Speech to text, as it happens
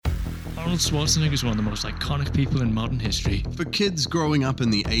Arnold Schwarzenegger is one of the most iconic people in modern history. For kids growing up in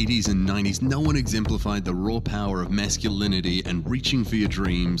the 80s and 90s, no one exemplified the raw power of masculinity and reaching for your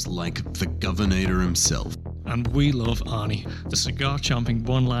dreams like the Governator himself. And we love Arnie, the cigar-chomping,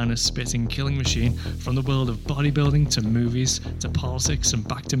 one-liner spitting killing machine from the world of bodybuilding to movies to politics and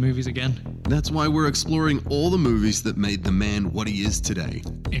back to movies again. That's why we're exploring all the movies that made the man what he is today.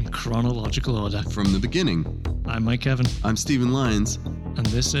 In chronological order. From the beginning. I'm Mike Evan. I'm Stephen Lyons. And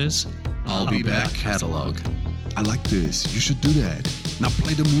this is... I'll Be Back Catalog. I like this. You should do that. Now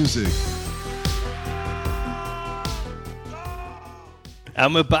play the music.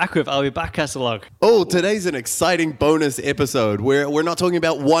 And we're back with I'll Be Back Catalog. Oh, today's an exciting bonus episode where we're not talking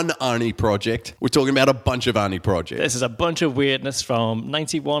about one Arnie project. We're talking about a bunch of Arnie projects. This is a bunch of weirdness from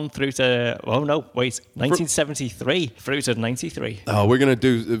 91 through to, 1973 through to 93. Oh, we're going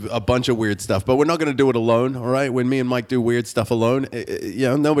to do a bunch of weird stuff, but we're not going to do it alone, all right? When me and Mike do weird stuff alone,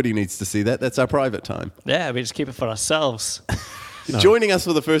 nobody needs to see that. That's our private time. Yeah, we just keep it for ourselves. No. Joining us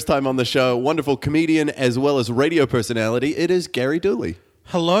for the first time on the show, wonderful comedian as well as radio personality, it is Gary Dooley.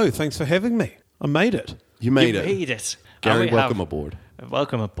 Hello, thanks for having me. I made it. You made it. Gary, welcome aboard.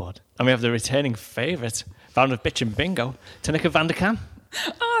 Welcome aboard. And we have the returning favourite, founder of Bitch and Bingo, Tanika van der Kam.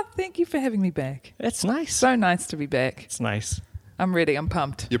 Oh, thank you for having me back. It's nice. So nice to be back. It's nice. I'm ready. I'm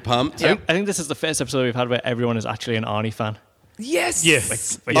pumped. You're pumped? I think this is the first episode we've had where everyone is actually an Arnie fan. Yes.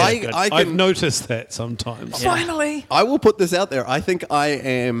 Yes. I've noticed that sometimes. Finally. I will put this out there. I think I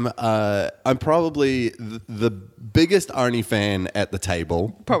am, I'm probably the biggest Arnie fan at the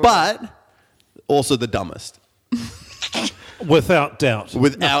table, but also the dumbest. Without doubt.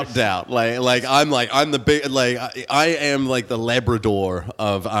 Without doubt. I'm the big, I am like the Labrador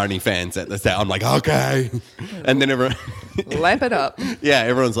of Arnie fans at this time. I'm like, okay. And then everyone... Lap it up. Yeah,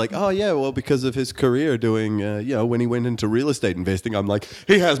 everyone's like, oh yeah, well, because of his career doing, when he went into real estate investing, I'm like,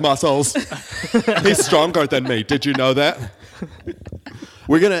 he has muscles. He's stronger than me. Did you know that?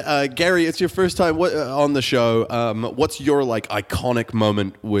 We're going to, Gary, it's your first time on the show. What's your iconic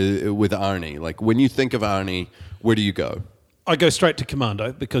moment with Arnie? Like when you think of Arnie, where do you go? I go straight to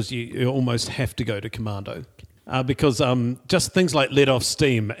Commando because you almost have to go to Commando. Because just things like let off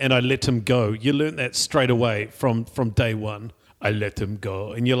steam and I let him go, you learn that straight away from day one. I let him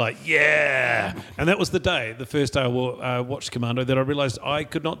go. And you're like, yeah. And that was the first day I watched Commando, that I realized I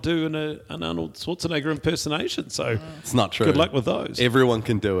could not do an Arnold Schwarzenegger impersonation. So it's not true. Good luck with those. Everyone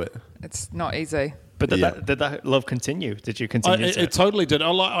can do it. It's not easy. But did that love continue? Did you continue? It totally did.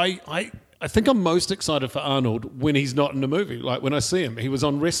 I think I'm most excited for Arnold when he's not in a movie. Like when I see him, he was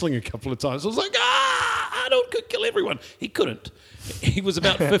on wrestling a couple of times. I was like, Arnold could kill everyone. He couldn't. He was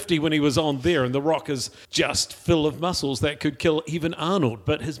about 50 when he was on there, and The Rock is just full of muscles that could kill even Arnold.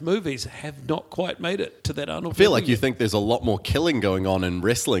 But his movies have not quite made it to that Arnold. I feel like you think there's a lot more killing going on in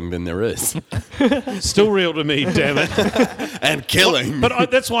wrestling than there is. Still real to me, damn it. And killing. But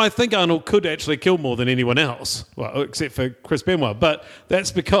that's why I think Arnold could actually kill more than anyone else. Well, except for Chris Benoit. But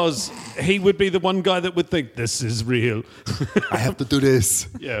that's because he would be the one guy that would think, this is real. I have to do this.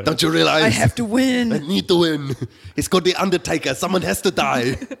 Yeah. Don't you realize? I have to win. I need to win. It's called The Undertaker. Someone has to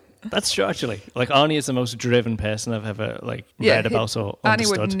die. That's true, actually. Like, Arnie is the most driven person I've ever read about or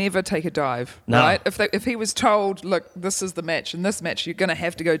understood. Arnie would never take a dive, No. right? If he was told, look, this is the match, and this match you're going to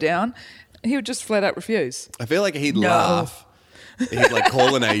have to go down, he would just flat out refuse. I feel like he'd laugh. He'd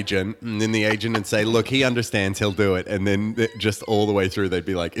call an agent, and then the agent would say, look, he understands, he'll do it. And then just all the way through, they'd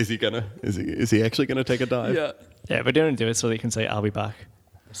be like, is he actually going to take a dive? Yeah, but they don't do it so they can say, I'll be back.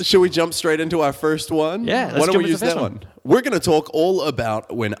 Should we jump straight into our first one? Yeah, let's Why don't jump we into use the first that one? We're going to talk all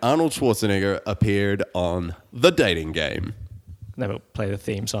about when Arnold Schwarzenegger appeared on The Dating Game. Never play the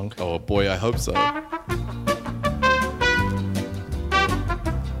theme song. Oh boy, I hope so.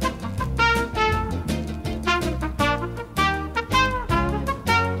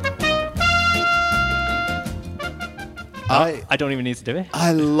 I don't even need to do it.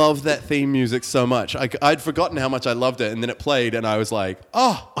 I love that theme music so much. I'd forgotten how much I loved it, and then it played, and I was like,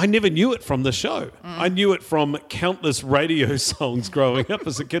 oh. I never knew it from the show. I knew it from countless radio songs growing up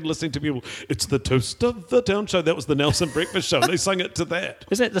as a kid, listening to people. It's the toast of the town show. That was the Nelson Breakfast Show. They sang it to that.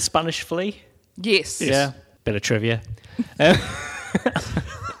 Isn't it the Spanish Flea? Yes. Yeah. Bit of trivia. Yes,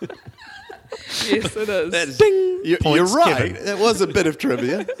 it is. Ding! You're Points right. given. It was a bit of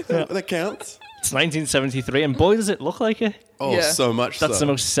trivia. That counts. It's 1973, and boy, does it look like it. Oh, Yeah. so much That's so. the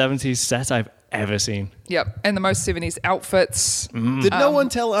most 70s set I've ever seen. Yep, and the most 70s outfits. Did no one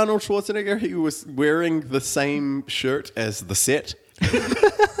tell Arnold Schwarzenegger he was wearing the same shirt as the set?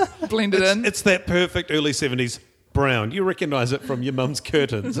 Blended in. It's that perfect early 70s brown. You recognise it from your mum's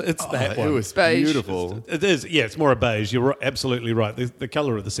curtains. It's that one. It was Beige. beautiful. It is. Yeah, it's more a beige. You're absolutely right. The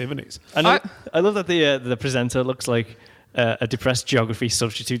colour of the 70s. I love that the presenter looks like a depressed geography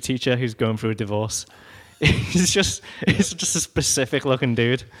substitute teacher who's going through a divorce. he's just a specific looking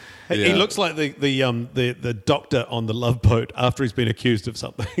dude. He Yeah. looks like the doctor on the Love Boat after he's been accused of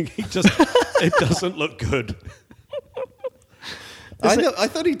something. It doesn't look good. I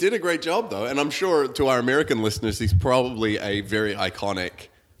thought he did a great job, though. And I'm sure to our American listeners, he's probably a very iconic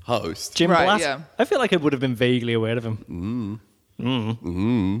host. Jim Right, Blatt. yeah. I feel like I would have been vaguely aware of him.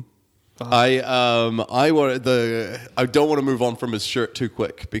 I don't want to move on from his shirt too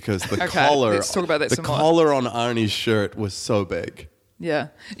quick because the Okay, collar, let's talk about that the some more. collar on Arnie's shirt was so big. Yeah.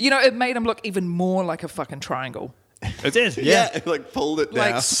 It made him look even more like a fucking triangle. It is, It like pulled it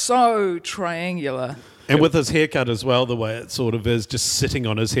down. Like so triangular. And with his haircut as well, the way it sort of is just sitting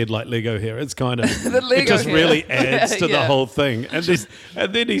on his head like Lego hair, it's kind of The Lego it just hair. really adds to the Yeah. whole thing. And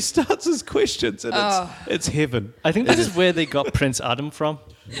then he starts his questions, and it's heaven. I think this is where they got Prince Adam from.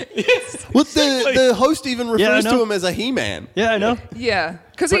 Well, the host even Yeah, I refers to know. him as a He-Man. Yeah, I know. Yeah.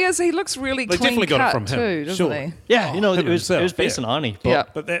 Because he looks really They clean definitely got it cut from him, too, doesn't sure. he? Yeah, him it was himself, based yeah. on Arnie. But Yeah.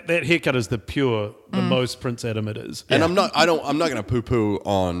 But that haircut is the most Prince Adam it is. And I'm not going to poo-poo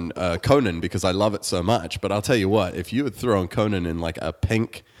on Conan because I love it so much. But I'll tell you what, if you had thrown Conan in like a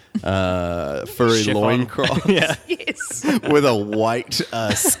pink furry Chiffon. loincloth Yeah. Yes. with a white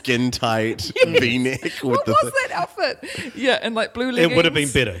skin-tight V-neck with What the was that outfit? Yeah, and like blue leggings. It would have been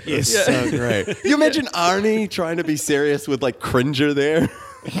better. Yes. so great. You imagine Arnie trying to be serious with like Cringer there.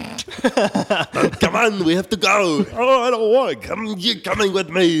 Come on, we have to go. Oh, I don't want to come. You're coming with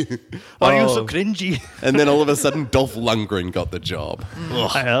me. Why are you so cringy? And then all of a sudden, Dolph Lundgren got the job.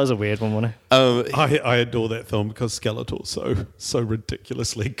 That was a weird one, wasn't it? I adore that film because Skeletor's so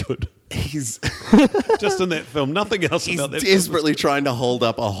ridiculously good. He's Just in that film, nothing else he's about that film. desperately trying to hold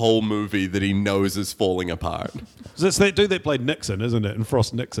up a whole movie that he knows is falling apart. So it's that dude that played Nixon, isn't it? And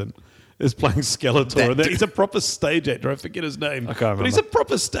Frost Nixon is playing Skeletor. That And dude. he's a proper stage actor. I forget his name. I can't But he's remember. a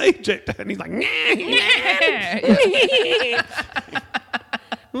proper stage actor. And he's like,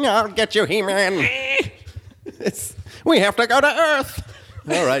 I'll get you, He-Man. We have to go to Earth.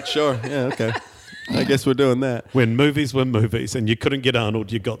 All right, sure. Yeah, okay. I guess we're doing that. when movies were movies and you couldn't get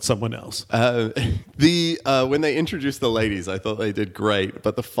Arnold, you got someone else. When they introduced the ladies, I thought they did great,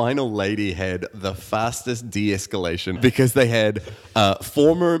 but the final lady had the fastest de-escalation because they had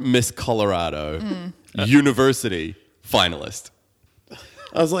former Miss Colorado University finalist.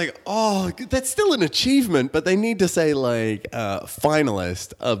 I was like, oh, that's still an achievement, but they need to say like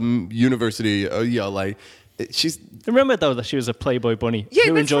finalist of university. Like she's Remember, though, that she was a Playboy bunny Yeah,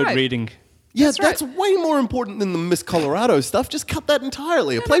 who that's enjoyed right. reading. yeah, That's that's way more important than the Miss Colorado stuff. Just cut that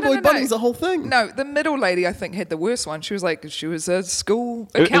entirely. A Playboy No. bunny's a whole thing. No, the middle lady I think had the worst one. She was a school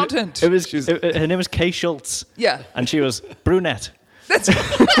accountant. Her name was Kay Schultz. Yeah. And she was brunette. That's see,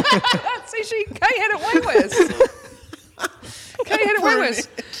 Kay had it way worse. Kay had it way worse.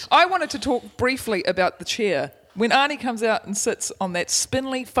 I wanted to talk briefly about the chair. When Arnie comes out and sits on that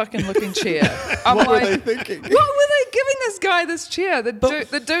spindly fucking looking chair, I'm What were like, they thinking? what were they giving this guy this chair?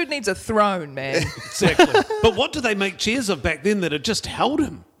 The dude needs a throne, man. Exactly. But what do they make chairs of back then that had just held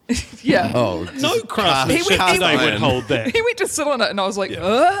him? Yeah. Oh, No craftsmanship cast today would iron. hold that. He went to sit on it, and I was like,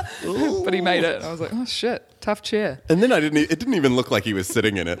 but he made it. And I was like, oh shit, tough chair. And then it didn't even look like he was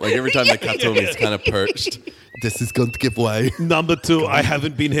sitting in it. Like every time they cut to him, he's kind of perched. This is going to give way. Number 2, I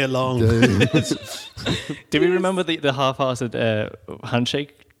haven't been here long. Do we remember the half-hearted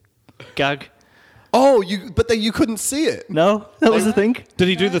handshake gag? Oh, you couldn't see it. No? That was the thing? Did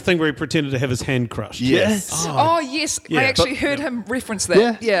he do the thing where he pretended to have his hand crushed? Yes. Oh yes, Yeah. I actually heard him reference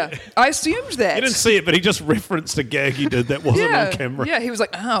that. Yeah. I assumed that. You didn't see it, but he just referenced a gag he did that wasn't on camera. Yeah, he was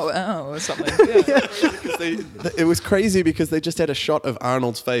like, oh, or something. Yeah. It was crazy because they just had a shot of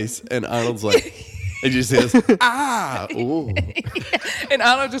Arnold's face, and Arnold's like, and you says, ah, ooh. And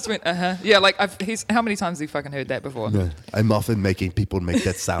Arnold just went, yeah. Like, how many times have you fucking heard that before? I'm often making people make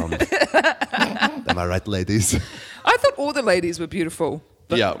that sound. Am I right, ladies? I thought all the ladies were beautiful.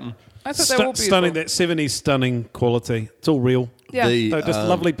 Yeah. I thought they were all beautiful. Stunning, that 70s stunning quality. It's all real. Yeah. They're just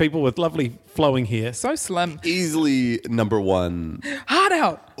lovely people with lovely flowing hair. So slim. Easily number one Hard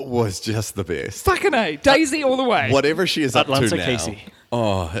out. was just the best. Fucking A. Daisy all the way. Whatever she is Atlanta up to now. Casey.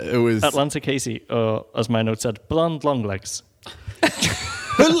 Oh, it was. Atlanta Casey, as my note said, blonde long legs.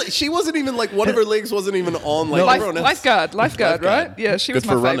 She wasn't even like one of her legs wasn't even on like everyone else. Lifeguard, right? Yeah, she was Good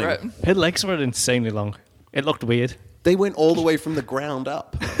for my running. favorite. Her legs were insanely long. It looked weird. They went all the way from the ground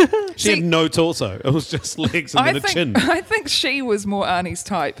up. She had no torso. It was just legs and then a chin. I think she was more Arnie's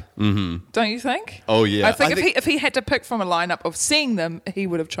type. Mm-hmm. Don't you think? Oh, yeah. I think if he had to pick from a lineup of seeing them, he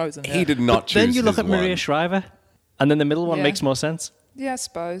would have chosen her. He did not choose Then you look his at Maria one. Shriver, and then the middle one Yeah. makes more sense. Yeah, I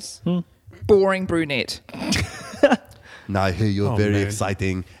suppose. Boring brunette. Now I hear you're Oh, very man.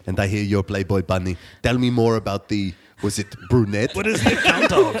 exciting, and I hear you're Playboy Bunny. Tell me more about was it brunette? What is the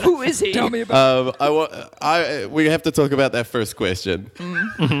account of? Who is he? Tell me about We have to talk about that first question.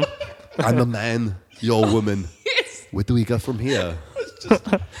 I'm a man, you're a woman. Yes. Where do we go from here?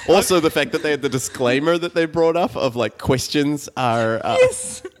 Also, the fact that they had the disclaimer that they brought up of like questions are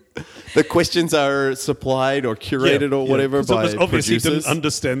Yes. the questions are supplied or curated or whatever 'Cause by it was obviously producers. didn't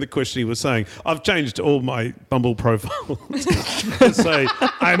understand the question he was saying. I've changed all my Bumble profiles to say,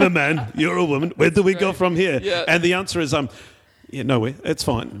 I'm a man, you're a woman. Where do we go from here? Yeah. And the answer is, nowhere. It's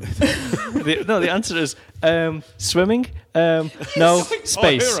fine. The answer is swimming. No,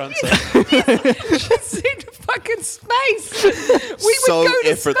 space. Oh, her answer. Just said fucking space. We so would go to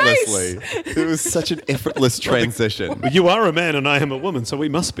effortlessly. space. It was such an effortless transition. You are a man and I am a woman, so we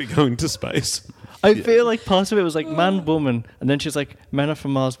must be going to space. I feel like part of it was like man, woman, and then she's like, men are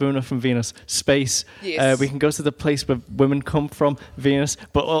from Mars, women are from Venus, space. Yes. We can go to the place where women come from, Venus.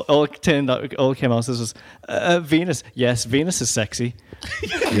 But all came out as was Venus. Yes, Venus is sexy.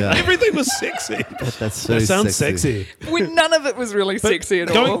 Yeah, Everything was sexy. that's so That sounds sexy. When none of it was really sexy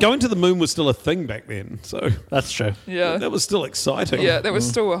at all. Going to the moon was still a thing back then, so That's true. Yeah. that was still exciting. Yeah, that was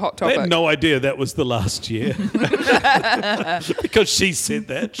still a hot I topic. had no idea that was the last year. Because she said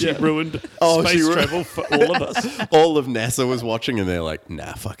that. She ruined space travel for all of us. All of NASA was watching and they're like,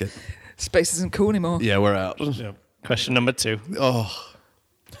 nah, fuck it. Space isn't cool anymore. Yeah, we're out. Yeah. Question number 2. Oh,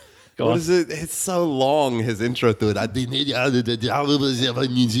 Go what on. is it? It's so long, his intro to it.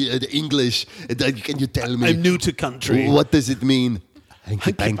 English. Can you tell me? I'm new to country. What does it mean?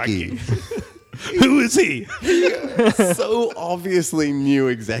 Hanky panky. Who is he? so obviously knew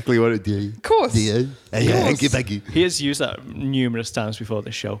exactly what it did. Of course. Yeah, hanky panky. He has used that numerous times before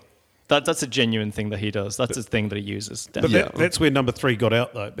this show. That's a genuine thing that he does. That's a thing that he uses. But Definitely. that's where number 3 got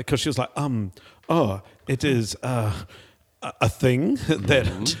out, though, because she was like, it is a thing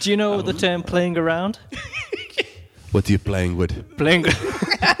that... Do you know the term playing around? What are you playing with? Playing.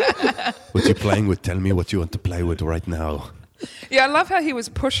 What are you playing with? Tell me what you want to play with right now. Yeah, I love how he was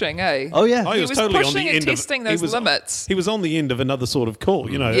pushing, eh? Oh yeah. Oh, He was totally on pushing the and end testing of, those he was, limits. He was on the end of another sort of call,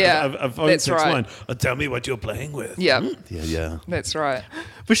 you know. Yeah, a phone that's text right. line. Tell me what you're playing with. Yeah, Yeah. that's right.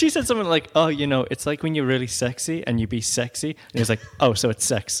 But she said something like, "Oh, it's like when you're really sexy and you be sexy." And he was like, "Oh, so it's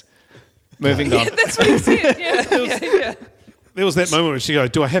sex." Moving on. That's what he said. Yeah. There was that moment where she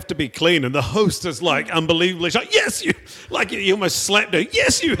goes, "Do I have to be clean?" And the host is like, unbelievably, she's like, "Yes, you." Like he almost slapped her.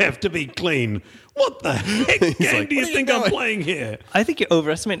 "Yes, you have to be clean." What the heck game like, do you "What are you think I'm doing?" playing here? I think you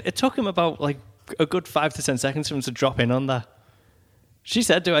overestimate. It took him about like a good 5 to 10 seconds for him to drop in on that. She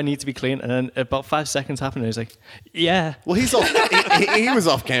said, "Do I need to be clean?" And then about 5 seconds happened, and he's like, "Yeah." Well, he's off. he was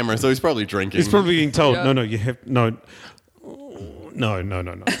off camera, so he's probably drinking. He's probably being told, Yeah. no, you have no.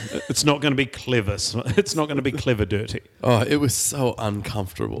 It's not going to be clever. It's not going to be clever dirty. Oh, it was so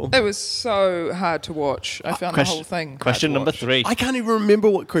uncomfortable. It was so hard to watch. I found the whole thing. hard Question to number watch. 3. I can't even remember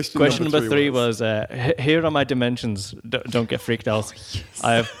what question. Question number 3 was, here are my dimensions. Don't get freaked out.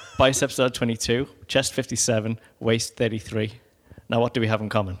 I have biceps at 22, chest 57, waist 33. Now, what do we have in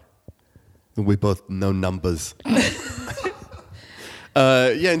common? We both know numbers.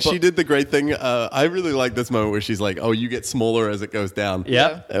 Yeah, and she did the great thing. I really like this moment where she's like, "Oh, you get smaller as it goes down."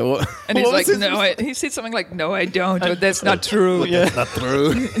 Yeah. And he's what like, was his "No," he said something like, "No, I don't. Or, that's not true." Not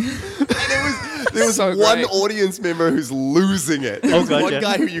true. There was So one great. audience member who's losing it. There was God, one yeah.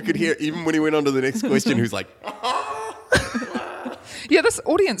 guy who you could hear, even when he went on to the next question, who's like, Yeah, this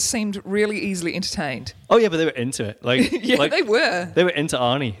audience seemed really easily entertained. Oh, yeah, but they were into it. Yeah, like, they were. They were into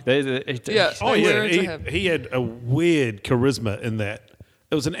Arnie. Yeah. Oh They were yeah, into him. he had a weird charisma in that.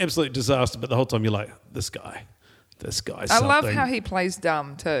 It was an absolute disaster, but the whole time you're like, this guy's I something. love how he plays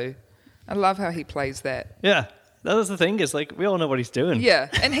dumb too. I love how he plays that. Yeah. That was the thing, is like, we all know what he's doing. Yeah,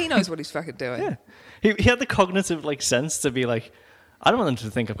 and he knows what he's fucking doing. Yeah. He had the cognitive sense to be like, I don't want them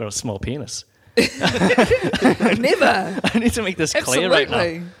to think I've got a small penis. Never. I need to make this clear right now.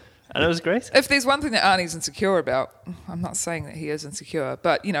 Absolutely. And it was great. If there's one thing that Arnie's insecure about, I'm not saying that he is insecure,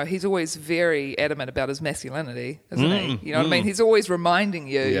 but he's always very adamant about his masculinity, isn't he? You know what I mean? He's always reminding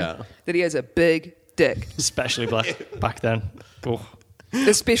you Yeah. that he has a big dick, Especially back then. Oh.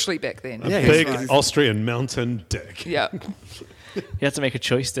 especially back then. Yeah, big he's- Austrian mountain dick. Yeah. He had to make a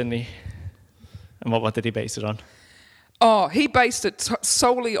choice, didn't he? And what did he base it on? Oh, he based it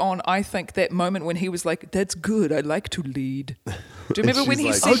solely on, I think, that moment when he was like, "That's good. I like to lead." Do you remember when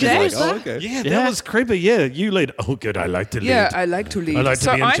he said that? okay. Yeah, that was creepy. Yeah, you lead. Oh, good. I like to lead. Yeah, I like to lead. I like to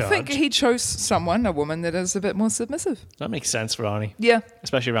so be in I charge. think he chose someone, a woman that is a bit more submissive. That makes sense for Arnie, Yeah.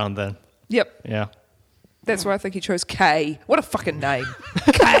 especially around then. Yep. Yeah. That's why I think he chose Kay. What a fucking name.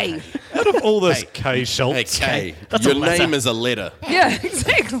 Kay. Out of all this, Kay Schultz. Hey, Kay, That's your a letter. name is a letter. Yeah,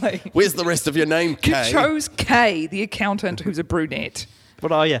 exactly. Where's the rest of your name, You Kay? chose Kay, the accountant who's a brunette.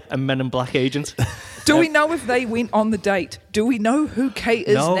 What are you? A Men in Black agent? Do we know if they went on the date? Do we know who Kay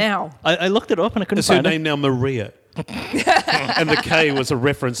is No. now? I looked it up and I couldn't Is her find name now Maria? And the K was a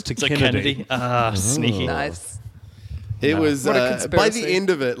reference to it. It's like Kennedy. Kennedy. Ah, sneaky. Nice. It was What a by conspiracy. the end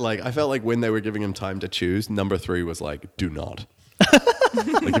of it, like I felt like when they were giving him time to choose, number 3 was like, "Do not."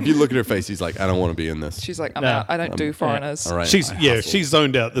 Like if you look at her face, he's like, "I don't want to be in this." She's like, I'm No. out. I don't do foreigners. All right, She's I yeah, hustle. she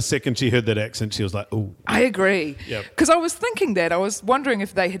zoned out the second she heard that accent. She was like, "Oh, I agree. Yep. Because I was thinking that. I was wondering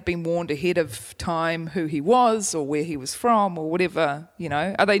if they had been warned ahead of time who he was or where he was from or whatever. You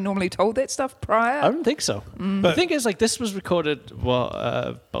know, are they normally told that stuff prior? I don't think so. The thing is, like, this was recorded,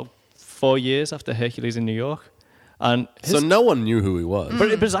 about 4 years after Hercules in New York. And So no one knew who he was.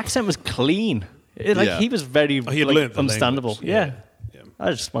 but his accent was clean. Yeah. He was very he had like, learnt the understandable. language. Yeah. Yeah. I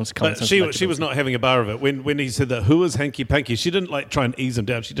just want to But comment. she was not having a bar of it when he said that. Who is Hanky Panky? She didn't like try and ease him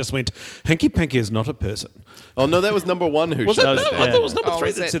down. She just went, Hanky Panky is not a person. Oh no, that was number 1 who Was shut it? him No, down. I thought it was number Oh, 3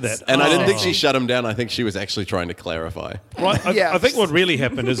 was that it- said that. And I didn't think Oh. she shut him down. I think she was actually trying to clarify. Right, Yeah. I think what really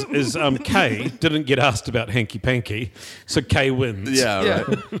happened is Kay didn't get asked about Hanky Panky, so Kay wins. Yeah, yeah.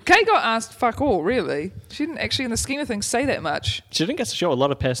 right. Kay got asked fuck all, really. She didn't actually, in the scheme of things, say that much. She didn't get to show a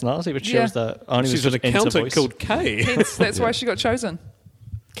lot of personality, which Yeah. shows that Arnie was She's just an into accountant voice. called Kay. Hence, that's why she got chosen.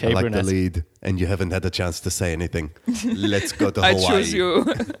 Kay I like Brunette. the lead, and you haven't had a chance to say anything. Let's go to I Hawaii. choose you.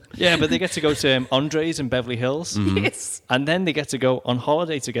 Yeah, but they get to go to Andre's in Beverly Hills. Yes. And then they get to go on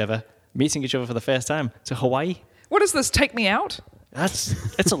holiday together, meeting each other for the first time, to Hawaii. What is this? Take me out?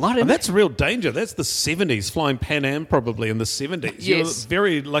 It's a lot, And isn't it? that's real danger. That's the 70s, flying Pan Am probably in the 70s. Yes. You're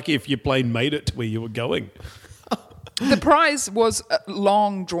very lucky if your plane made it to where you were going. The prize was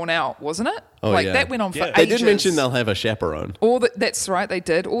long drawn out, wasn't it? Oh, like yeah. that went on for Yeah. ages. They did mention they'll have a chaperone. That's right, they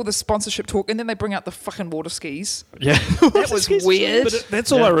did. All the sponsorship talk, and then they bring out the fucking water skis. Yeah. That was weird. But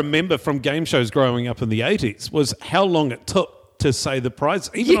that's all I remember from game shows growing up in the 80s was how long it took to say the prize.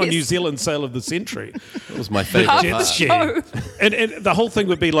 Even on Yes. New Zealand Sale of the Century. That was my favorite Half Jet the part. ski. show. And the whole thing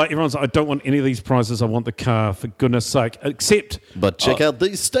would be like, everyone's like, I don't want any of these prizes. I want the car, for goodness sake. Except, But check out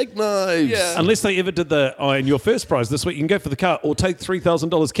these steak knives. Yeah. unless they ever did and your first prize this week, you can go for the car or take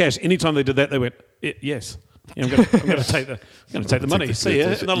 $3,000 cash. Anytime they did that, they went, yes. Yeah, I'm going to take the money. See ya.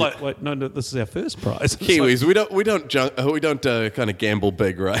 And they're like, wait, no, this is our first prize. It's Kiwis, we don't kind of gamble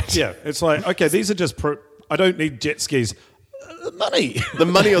big, right? like, yeah, it's like, okay, these are just, I don't need jet skis. Money. The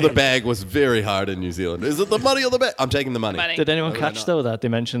money or the bag was very hard in New Zealand. Is it the money or the bag? I'm taking the money. Money. Did anyone catch, though, that they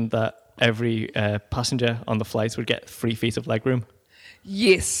mentioned that every passenger on the flights would get 3 feet of legroom?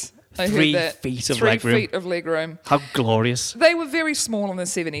 Yes. I 3 heard that. feet of 3 legroom. feet of legroom. How glorious. They were very small in the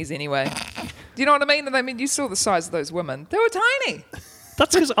 70s anyway. Do you know what I mean? I mean, you saw the size of those women. They were tiny.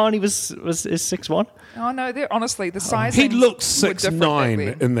 That's because Arnie is 6'1". Oh, no, they're honestly, the size He looks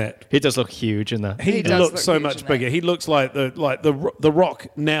 6'9" in that. He does look huge in that. He does looks look so huge much in bigger. that. He looks like the Rock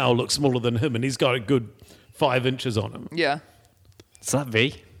now looks smaller than him, and he's got a good 5 inches on him. Yeah. Is that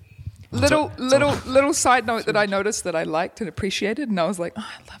V? Little side note that I noticed that I liked and appreciated, and I was like, oh,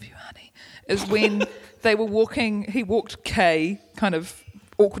 I love you, honey, is when they were walking, he walked Kay kind of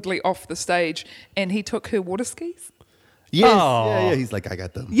awkwardly off the stage, and he took her water skis. Yes. Oh. Yeah. He's like, I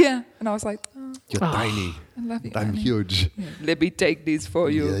got them. Yeah. And I was like, oh, You're tiny. I love you, I'm honey. huge. Let me take these for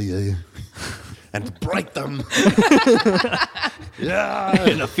you. Yeah. And break them.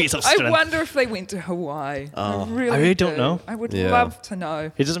 In a feat of I strength. wonder if they went to Hawaii. I really don't do. know. I would Yeah. love to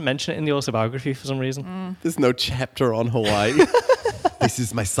know. He doesn't mention it in the autobiography for some reason. There's no chapter on Hawaii. This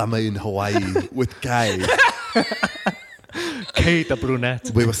is my summer in Hawaii with Kai. Kay the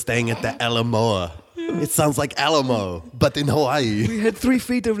brunette. We were staying at the Alamoa. It sounds like Alamo, but in Hawaii. We had 3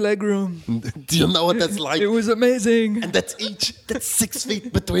 feet of legroom. Do you know what that's like? It was amazing. And that's 6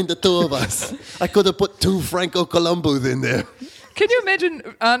 feet between the two of us. I could have put 2 Franco Columbus in there. Can you imagine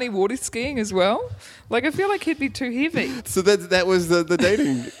Arnie water skiing as well? Like, I feel like he'd be too heavy. So that was the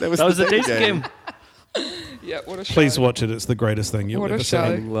dating. That was That was the dating dating game. Yeah, what a show. Please watch it. It's the greatest thing you'll What a ever show.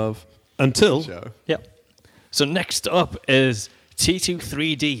 see. Finding love Until show. Yep. So next up is T2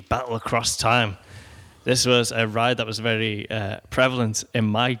 3D Battle Across Time. This was a ride that was very prevalent in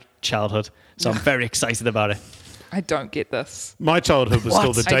my childhood, so I'm very excited about it. I don't get this. My childhood was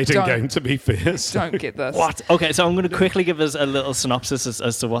still the I dating don't- game, to be fair. So. Don't get this. What? Okay, so I'm going to quickly give us a little synopsis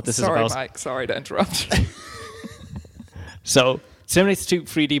as to what this Sorry, is about. Mike. Sorry to interrupt. So, Terminator 2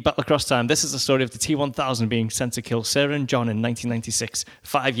 3D Battle Across Time. This is the story of the T-1000 being sent to kill Sarah and John in 1996,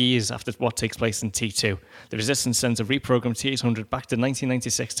 5 years after what takes place in T2. The Resistance sends a reprogrammed T-800 back to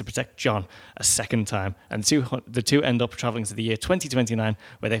 1996 to protect John a second time, and the two end up traveling to the year 2029,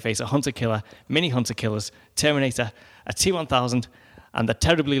 where they face a hunter-killer, mini hunter-killers, Terminator, a T-1000, and the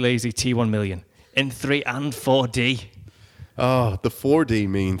terribly lazy T-1 in 3 and 4D. Oh, the 4D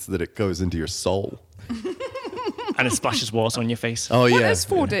means that it goes into your soul. And it splashes water on your face. Oh, What yeah. is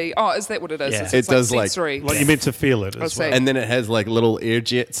 4D? Oh, is that what it is? Yeah. It's It does, like- sensory. Like, you're meant to feel it I as see. well. And then it has like little air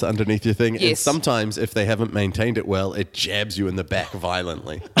jets underneath your thing. And Yes. sometimes, if they haven't maintained it well, it jabs you in the back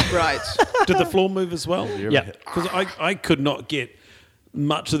violently. Right. Did the floor move as well? Yeah. Because I could not get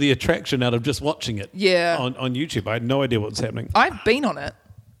much of the attraction out of just watching it Yeah. on YouTube. I had no idea what was happening. I've been on it.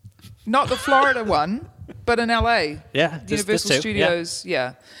 Not the Florida one, but in LA. Yeah, this Universal too, yeah. Studios.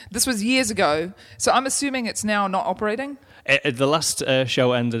 Yeah. This was years ago. So I'm assuming it's now not operating. The last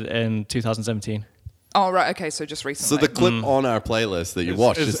show ended in 2017. Oh, right. Okay. So just So recently. the clip on our playlist that you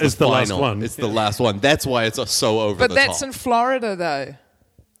watched is is the the last final. one. It's the last one. That's why it's so over but the that's top. in Florida, though.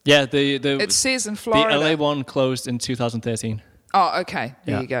 Yeah, the It says in the Florida. LA one closed in 2013. Oh, okay.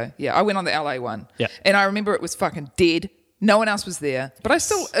 There Yeah. you go. Yeah, I went on the LA one. Yeah. And I remember it was fucking dead. No one else was there. But I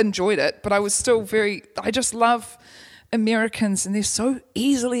still enjoyed it. But I was still I just love Americans and they're so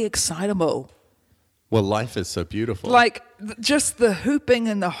easily excitable. Well, life is so beautiful. Like, just the hooping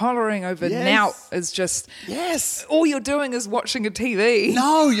and the hollering over Yes. now is just. yes. All you're doing is watching a TV.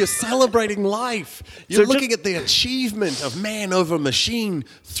 No, you're celebrating life. You're So looking at the achievement of man over machine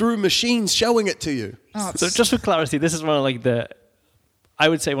through machines showing it to you. Oh, So just for clarity, this is one of I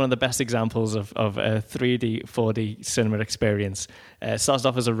would say one of the best examples of a 3D, 4D cinema experience. Started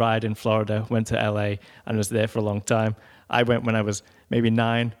off as a ride in Florida, went to LA, and was there for a long time. I went when I was maybe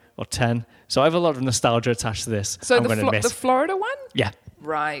 9 or 10, so I have a lot of nostalgia attached to this. so I'm the, going to admit. the Florida one? Yeah,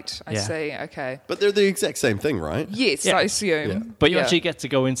 Right. I Yeah. see. Okay. But they're the exact same thing, right? Yes, Yeah. I assume. Yeah. but you Yeah. actually get to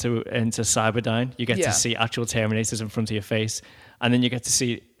go into Cyberdyne. You get Yeah. to see actual Terminators in front of your face, and then you get to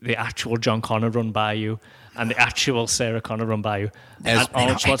see the actual John Connor run by you, and the actual Sarah Connor run by you, As- and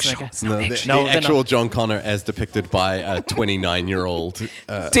Arnold Schwarzenegger. No, the No, they're actual not. John Connor as depicted by a 29-year-old.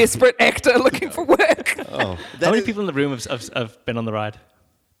 Desperate actor looking for work. Oh, How many people in the room have been on the ride?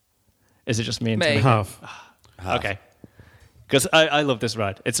 Is it just me and Me. Timmy? Half. Okay. Because I love this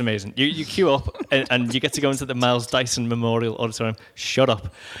ride. It's amazing. You queue up and you get to go into the Miles Dyson Memorial Auditorium. Shut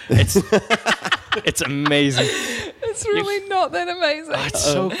up. It's it's amazing. It's really not that amazing. Oh, it's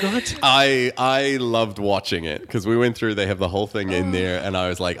so good. I loved watching it because we went through. They have the whole thing in there, and I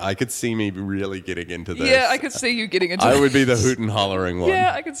was like, I could see me really getting into this. Yeah, I could see you getting into I it. would be the hoot and hollering one.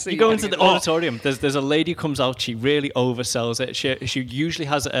 Yeah, I could see You go into getting the auditorium. There's a lady who comes out. She really oversells it. She usually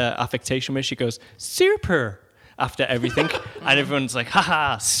has an affectation where she goes super after everything, and everyone's like,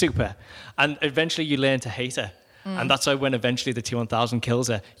 haha, super. And eventually you learn to hate her. And that's why when eventually the T-1000 kills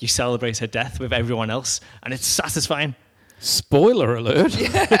her, you celebrate her death with everyone else, and it's satisfying. Spoiler alert.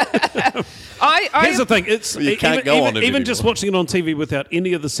 Here's the thing. It's You can't go on it even just anymore. watching it on TV without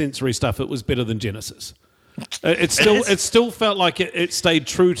any of the sensory stuff, it was better than Genesis. It still felt like it stayed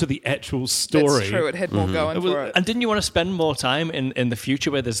true to the actual story. That's true. It had more going for it. And didn't you want to spend more time in the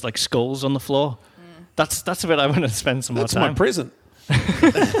future where there's like skulls on the floor? That's a bit I want to spend some That's more my time. present.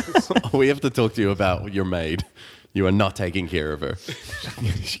 We have to talk to you about your maid. You are not taking care of her.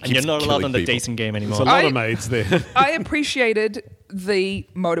 And you're not allowed killing on the people. dating game There's anymore. a lot I- of maids there. I appreciated the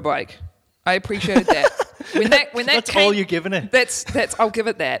motorbike. I appreciated that. When that That's came, all you're giving it. That's I'll give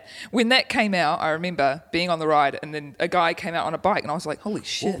it that. When that came out, I remember being on the ride, and then a guy came out on a bike, and I was like, "Holy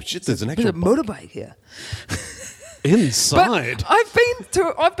shit! Oh, shit, there's an There's a actual bike. motorbike here." Inside.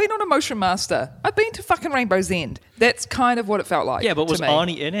 But I've been on a Motion Master. I've been to fucking Rainbow's End. That's kind of what it felt like. Yeah, but to was me.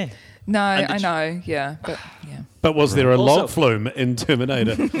 Arnie in it? No, And I did know. Yeah, but yeah. But was there a Also- log flume in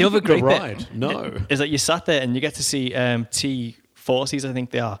Terminator? The other great ride? bit No. is that you sat there and you get to see T-40s, I think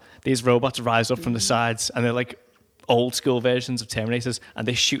they are. These robots rise up from the sides, and they're like old school versions of Terminators, and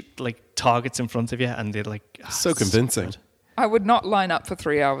they shoot like targets in front of you, and they're like So convincing. good. I would not line up for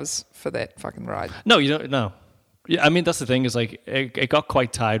 3 hours for that fucking ride. No, you don't. No. Yeah, I mean that's the thing is like it got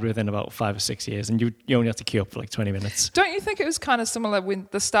quite tired within about 5 or 6 years, and you only have to queue up for like 20 minutes. Don't you think it was kind of similar when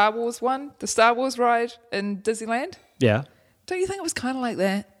the Star Wars the Star Wars ride in Disneyland? Yeah. Don't you think it was kind of like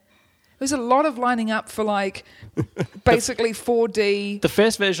that? There was a lot of lining up for like basically 4D The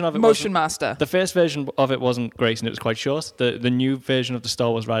first version of it Motion wasn't- Master. The first version of it wasn't great, and it was quite short. The new version of the Star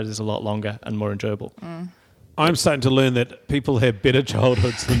Wars ride is a lot longer and more enjoyable. I'm starting to learn that people have better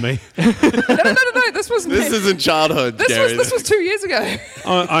childhoods than me. No. This wasn't. This isn't childhood, This Gary. was 2 years ago.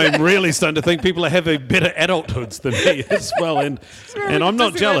 I'm really starting to think people are having better adulthoods than me as well. And I'm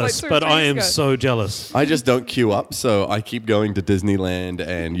not Disneyland jealous, like 2 but I years am ago. so jealous. I just don't queue up, so I keep going to Disneyland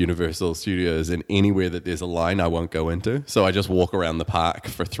and Universal Studios, and anywhere that there's a line, I won't go into. So I just walk around the park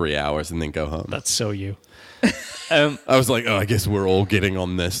for 3 hours and then go home. That's so you. I was like, I guess we're all getting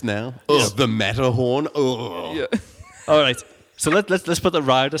on this now. Ugh, the Matterhorn. Ugh. Yeah. All right. So let's put the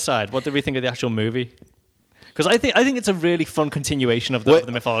ride aside. What did we think of the actual movie? Because I think it's a really fun continuation of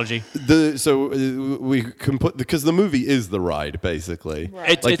the mythology. We can put because the movie is the ride basically,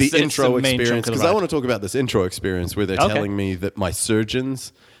 Right. like It's the the intro main chunk experience. of the Because I ride. want to talk about this intro experience where they're Okay. telling me that my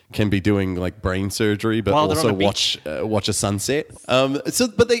surgeons can be doing like brain surgery, but While they're on also a watch a sunset. But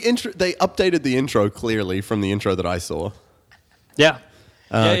they updated the intro clearly from the intro that I saw. Yeah.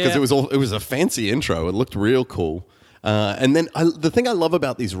 Because it was a fancy intro. It looked real cool. And then the thing I love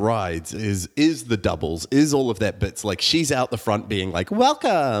about these rides is the doubles, is all of that bits. Like she's out the front being like,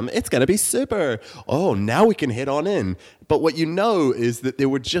 welcome, it's going to be super. Oh, now we can head on in. But what you know is that there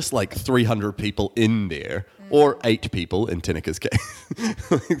were just like 300 people in there, or 8 people in Tineka's case.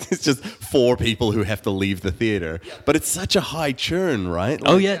 It's just 4 people who have to leave the theater. But it's such a high churn, right?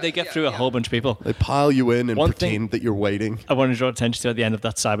 Oh Like, yeah, they get through a whole bunch of people. They pile you in and One pretend that you're waiting. I want to draw attention to at the end of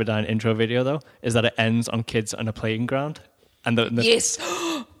that Cyberdyne intro video, though, is that it ends on kids on a playing ground. And the Yes.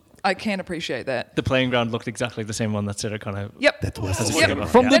 I can appreciate that. the playing ground looked exactly the same one that Sarah Connor. Yep. That was Yep.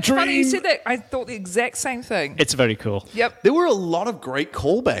 From the That's funny you dream. said that. I thought the exact same thing. It's very cool. Yep. There were a lot of great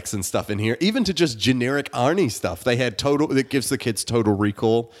callbacks and stuff in here, even to just generic Arnie stuff. They had Total that gives the kids Total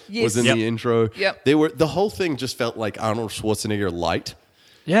Recall Yes. was in Yep. the intro. Yep. The whole thing just felt like Arnold Schwarzenegger light.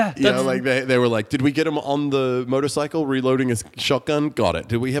 Yeah. You know, like they were like, did we get him on the motorcycle reloading his shotgun? Got it.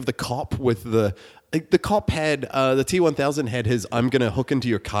 Did we have the cop with the cop had the T1000 had his I'm gonna hook into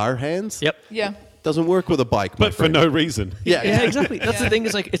your car hands? Yep. Yeah. Doesn't work with a bike, my But for friend. no reason. Yeah, Yeah, exactly. That's the thing.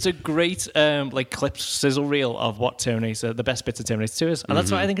 Is like it's a great like clip sizzle reel of what Terminator, the best bits of Terminator 2 is, and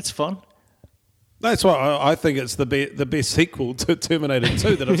that's why I think it's fun. That's why I think it's the best sequel to Terminator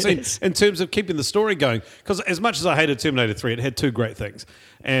 2 that I've seen Yes. in terms of keeping the story going. Because as much as I hated Terminator 3, it had 2 great things.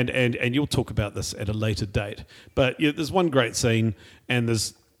 And you'll talk about this at a later date. But there's one great scene, and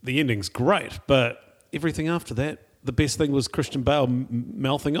the ending's great. But everything after that, the best thing was Christian Bale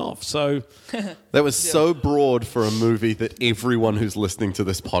mouthing off. So that was so broad for a movie that everyone who's listening to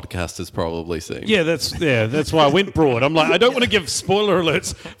this podcast has probably seen. that's why I went broad. I'm like, I don't want to give spoiler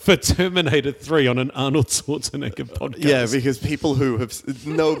alerts for Terminator 3 on an Arnold Schwarzenegger podcast. Yeah, because people who have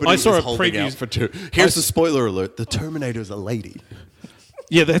nobody I saw is a holding preview. out for 2. Here's a spoiler alert: the Terminator's a lady.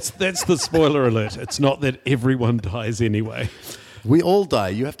 Yeah, that's the spoiler alert. It's not that everyone dies anyway. We all die.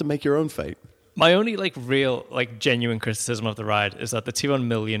 You have to make your own fate. My only real genuine criticism of the ride is that the T1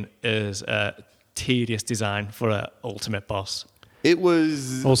 million is a tedious design for an ultimate boss. It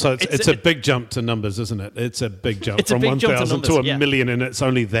was Also, it's It's a a- big jump to numbers, isn't it? It's a big jump It's a from big jump to 1,000 to numbers, a yeah. million, and it's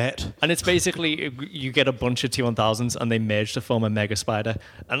only that. And it's basically you get a bunch of T1000s and they merge to form a Mega Spider,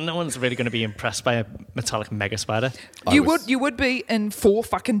 and no one's really going to be impressed by a metallic Mega Spider. You would be in 4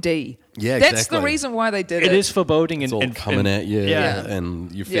 fucking D. Yeah, That's exactly. the reason why they did it. It is foreboding it's and all coming at you, Yeah. and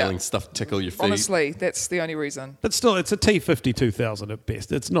you're Yeah. feeling stuff tickle your feet. Honestly, that's the only reason. But still, it's a T52,000 at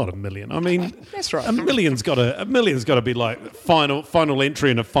best. It's not a million. I mean, That's right. A million's got to be like final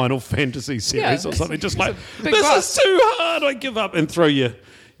entry in a Final Fantasy series or something. Just like big this bus. is too hard. I give up and throw your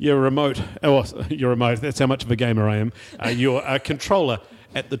remote. Oh, your remote. That's how much of a gamer I am. Your controller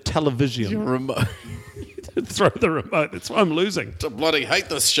at the television. Your remote. Throw the remote. That's why I'm losing. I bloody hate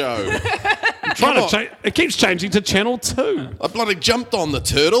this show. Trying to change. It keeps changing to channel 2. I bloody jumped on the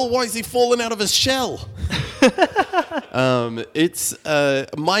turtle. Why is he falling out of his shell? It's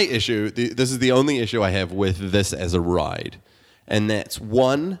my issue. This is the only issue I have with this as a ride, and that's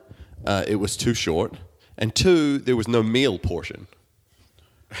 1, it was too short, and 2, there was no meal portion.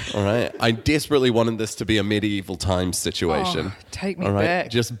 All right, I desperately wanted this to be a medieval times situation. Oh, take me All right, back.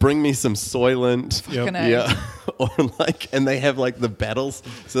 just bring me some Soylent. Fucking A. Yeah, or and they have the battles,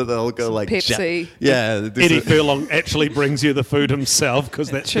 so they'll go Pepsi. yeah, this Eddie is- Furlong actually brings you the food himself because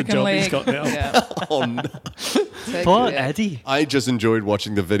that's the Chicken job leg. he's got now. Yeah. Oh no. Take Poor me back. Eddie. I just enjoyed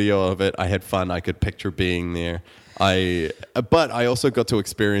watching the video of it. I had fun. I could picture being there. But I also got to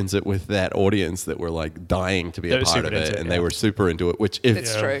experience it with that audience that were dying to be They a were part super of it, into it, and yeah. they were super into it. Which if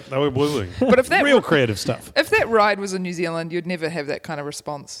It's true. They were wooing. But if that real were- creative stuff. If that ride was in New Zealand, you'd never have that kind of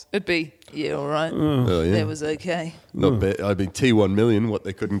response. It'd be, yeah, all right. oh, yeah. That was okay. Not bad. I mean, T1 million. What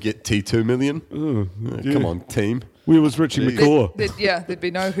they couldn't get T2 million. Come on, team. Where was Richie McCaw? There'd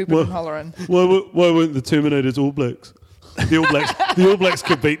be no hooping and hollering. Why weren't the Terminators All Blacks? The All Blacks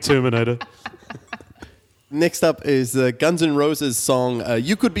could beat Terminator. Next up is Guns N' Roses' song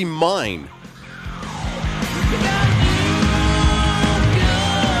 "You Could Be Mine."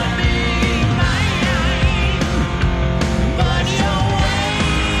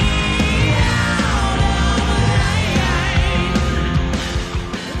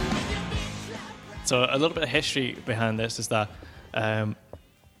 So a little bit of history behind this is that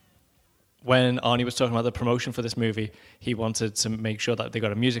when Arnie was talking about the promotion for this movie, he wanted to make sure that they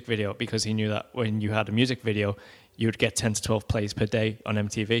got a music video because he knew that when you had a music video, you would get 10 to 12 plays per day on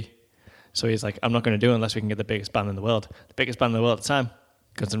MTV. So he's like, I'm not going to do it unless we can get the biggest band in the world. The biggest band in the world at the time,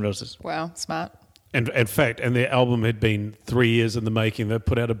 Guns N' Roses. Wow, smart. And in fact, their album had been 3 years in the making. They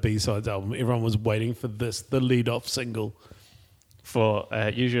put out a B-sides album. Everyone was waiting for this, the lead-off single. For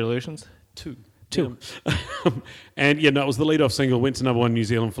Use Your Illusions? Two. And it was the lead-off single. Went to number 1 in New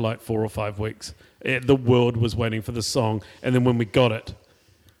Zealand for like 4 or 5 weeks. The world was waiting for the song. And then when we got it,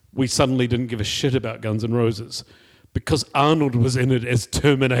 we suddenly didn't give a shit about Guns N' Roses because Arnold was in it as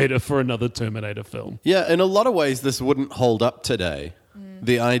Terminator for another Terminator film. Yeah, in a lot of ways, this wouldn't hold up today.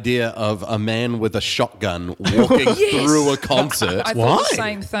 The idea of a man with a shotgun walking through a concert. I thought the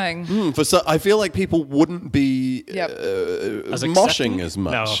same thing. I feel like people wouldn't be As moshing accepting? as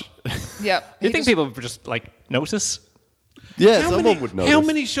much. No. Yep. You think people would just notice? Yeah, someone would notice. How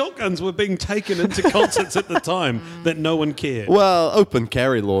many shotguns were being taken into concerts at the time that no one cared? Well, open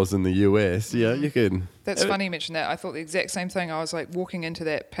carry laws in the US. Yeah, you could. That's funny you mentioned that. I thought the exact same thing. I was like walking into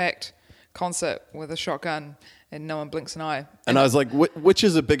that packed concert with a shotgun and no one blinks an eye. And I was like, which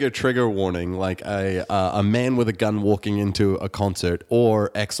is a bigger trigger warning? Like a man with a gun walking into a concert or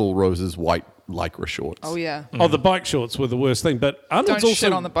Axl Rose's white Lycra shorts? Oh, yeah. Oh, the bike shorts were the worst thing, but Arnold's Don't also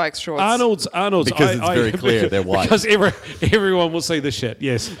shit on the bike shorts. Arnold's Because it's very clear they're white. Because everyone will see the shit.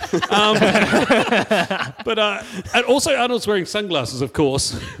 Yes, but and also Arnold's wearing sunglasses, of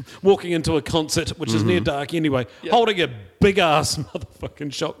course, walking into a concert which is near dark anyway, holding a big ass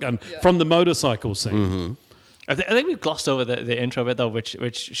motherfucking shotgun from the motorcycle scene. I think we've glossed over the intro bit though, which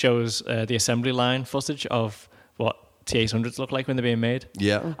shows the assembly line footage of what T800s look like when they're being made.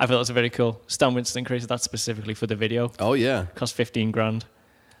 Yeah. I felt that's very cool. Stan Winston created that specifically for the video. Oh, yeah. Cost $15,000.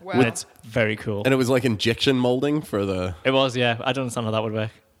 Wow. And it's very cool. And it was like injection molding for the... It was, yeah. I don't understand how that would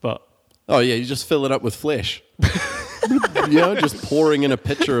work, but... Oh, yeah, you just fill it up with flesh. Just pouring in a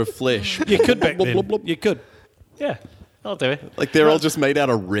pitcher of flesh. You could back then. You could. Yeah, I'll do it. Like they're all just made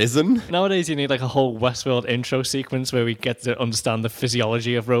out of resin. Nowadays, you need like a whole Westworld intro sequence where we get to understand the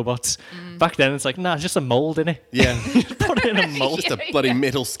physiology of robots. Back then, it's like, nah, it's just a mold in it. Yeah. Just put it in a mold. Just a bloody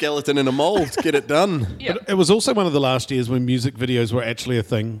metal skeleton in a mold. Get it done. But it was also one of the last years when music videos were actually a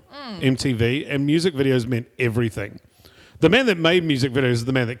thing, MTV, and music videos meant everything. The man that made music videos is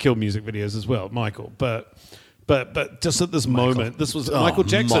the man that killed music videos as well, Michael. But just at this moment, this was Michael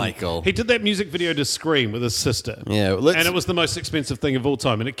Jackson. Michael. He did that music video to Scream with his sister. Yeah, and it was the most expensive thing of all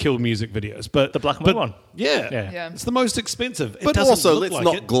time, and it killed music videos. But The black and white one? Yeah, it's the most expensive. It But doesn't also, look let's like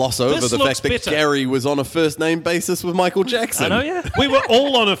not it. gloss over This the looks fact that better. Gary was on a first-name basis with Michael Jackson. I know, yeah. We were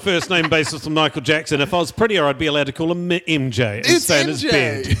all on a first name basis with Michael Jackson. If I was prettier, I'd be allowed to call him MJ and It's stay in his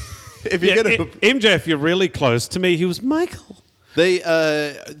bed. MJ. If you're gonna... MJ, if you're really close to me, he was Michael. They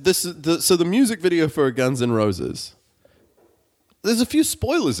so the music video for Guns N' Roses. There's a few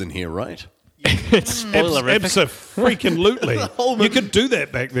spoilers in here, right? It's spoilerific. Abso-freaking-lutely. You could do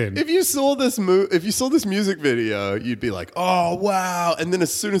that back then. If you saw this music video, you'd be like, "Oh wow!" And then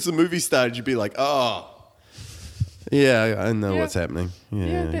as soon as the movie started, you'd be like, "Oh, yeah, I know what's happening."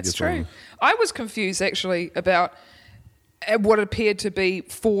 Yeah, I that's guess true. I was confused actually about what appeared to be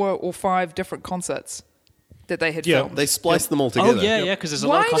 4 or 5 different concerts that they had filmed. They spliced them all Oh, together. yeah, because there's a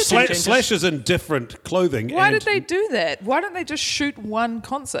Why lot of did costume they- changes. Slash is in different clothing. Why and did they do that? Why don't they just shoot one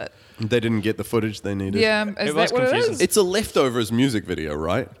concert? They didn't get the footage they needed. Yeah, is It that was what it confusing. is? It's a leftovers music video,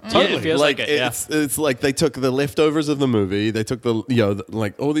 right? Yeah, it feels like it, yeah. It's like they took the leftovers of the movie. They took these are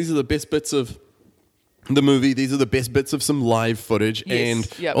the best bits of the movie. These are the best bits of some live footage. Yes,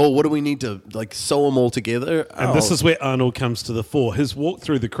 And yep. what do we need to sew them all together? And this is where Arnold comes to the fore. His walk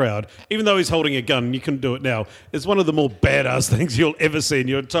through the crowd, even though he's holding a gun, and you couldn't do it now, is one of the more badass things you'll ever see in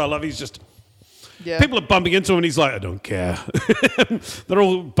your entire life. He's just... Yeah. People are bumping into him and he's like, I don't care. They're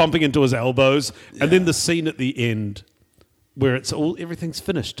all bumping into his elbows. And then the scene at the end where everything's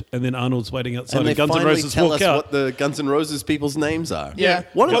finished. And then Arnold's waiting outside and and, they Guns N' finally Roses tell walk us out. what the Guns N' Roses people's names are. Yeah.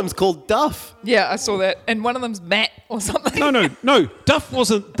 One of them's called Duff. Yeah, I saw that. And one of them's Matt or something. No. Duff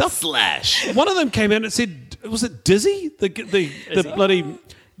wasn't... Duff Slash. One of them came in and said, was it Dizzy? The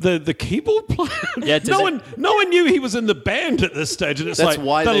the keyboard player. Yeah, does no it- one knew he was in the band at this stage, and it's That's like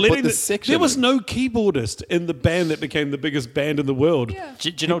why they're they put letting this section There was in. no keyboardist in the band that became the biggest band in the world. Yeah.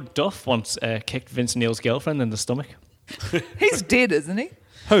 Do you know Duff once kicked Vince Neil's girlfriend in the stomach? He's dead, isn't he?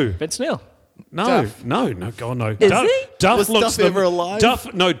 Who? Vince Neil. No, Duff. no, God, no. Is Duff, he? Duff Was looks Duff ever alive?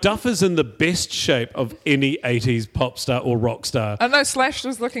 Duff is in the best shape of any 80s pop star or rock star. I know Slash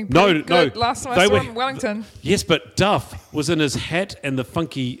was looking No, pretty good no, last time I they saw were- him in Wellington. Yes, but Duff was in his hat and the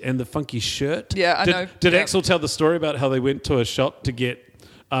funky shirt. Yeah, I did, know. Did Yeah. Axl tell the story about how they went to a shop to get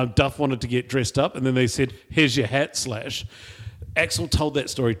Duff wanted to get dressed up, and then they said, "Here's your hat, Slash." Axl told that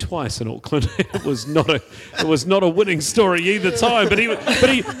story twice in Auckland. It was not a winning story either time. But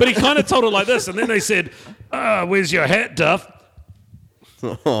he kind of told it like this, and then they said, "Where's your hat, Duff?"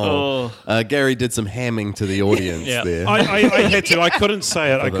 Gary did some hamming to the audience Yeah. there. I had to. I couldn't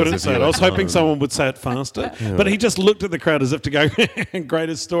say it. I those couldn't of say you it. I was at hoping home. someone would say it faster. But he just looked at the crowd as if to go,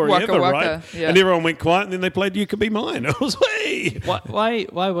 greatest story Waka ever, waka, right? yeah. And everyone went quiet, and then they played You Could Be Mine. I was, hey!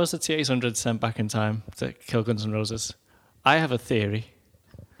 Why was the T-800 sent back in time to kill Guns N' Roses? I have a theory.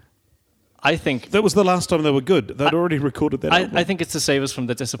 I think That was the last time they were good. They'd already recorded that album. I think it's to save us from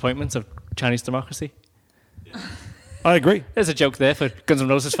the disappointment of Chinese democracy. I agree. There's a joke there for Guns N'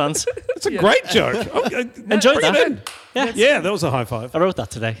 Roses fans. It's a great joke. Enjoyed Bring that. it in. Yeah. Yeah, that was a high five. I wrote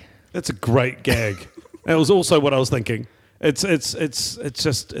that today. That's a great gag. That was also what I was thinking. It's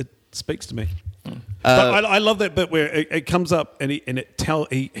just it speaks to me. But I love that bit where it comes up and he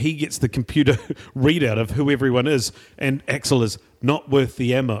gets the computer readout of who everyone is, and Axl is not worth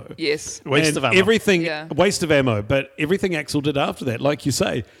the ammo. Yes. Waste And of ammo. Everything Yeah. waste of ammo, but everything Axl did after that, like you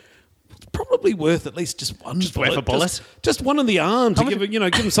say, it's probably worth at least just one Just worth a bullet. Just one in the arm to much-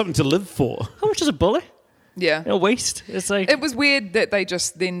 give him something to live for. How much is a bullet? Yeah. Waste. It's like It was weird that they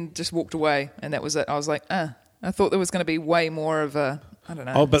just walked away and that was it. I was like, I thought there was going to be way more of a, I don't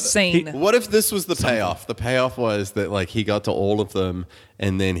know, Oh, but scene. What if this was the payoff? The payoff was that like he got to all of them,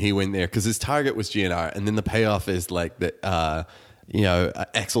 and then he went there because his target was GNR, and then the payoff is like that.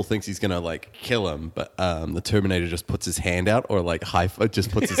 Axl thinks he's gonna like kill him, but the Terminator just puts his hand out, or like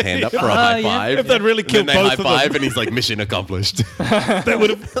just puts his hand up for a high yeah. five. If they'd really And then killed they both high of them. five, and he's like, mission accomplished. That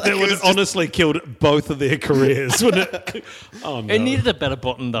would have honestly killed both of their careers, wouldn't it? Oh no! it needed a better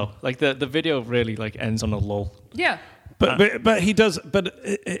button though. Like the video really like ends on a lull. yeah. But he does, but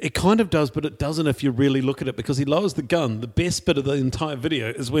it kind of does, but it doesn't if you really look at it, because he lowers the gun. The best bit of the entire video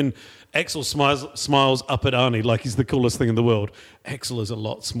is when Axl smiles up at Arnie like he's the coolest thing in the world. Axl is a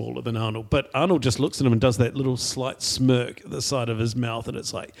lot smaller than Arnold, but Arnold just looks at him and does that little slight smirk at the side of his mouth, and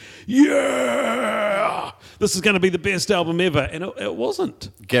it's like, yeah, this is going to be the best album ever, and it wasn't.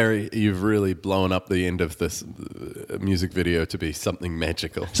 Gary, you've really blown up the end of this music video to be something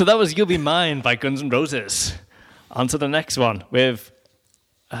magical. So that was "You'll Be Mine" by Guns N' Roses. On to the next one with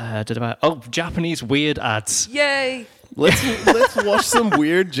Japanese weird ads. Yay. Let's watch some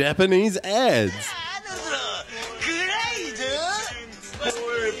weird Japanese ads.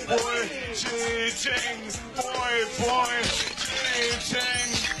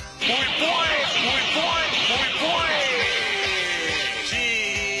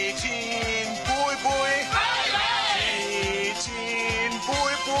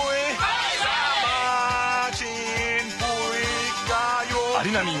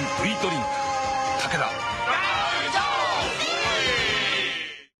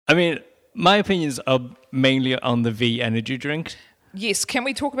 I mean, my opinions are mainly on the V energy drink. Yes, can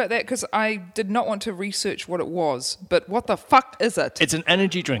we talk about that? Because I did not want to research what it was, but what the fuck is it? It's an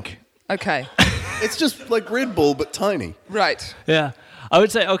energy drink. Okay, It's just like Red Bull, but tiny. right. Yeah. I would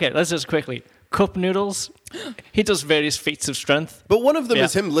say, okay, let's just quickly. Cup noodles. He does various feats of strength. But one of them Yeah.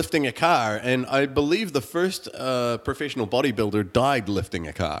 is him lifting a car, and I believe the first professional bodybuilder died lifting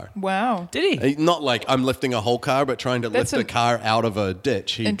a car. Wow. Did he? Not like I'm lifting a whole car, but trying to That's lift a a car out of a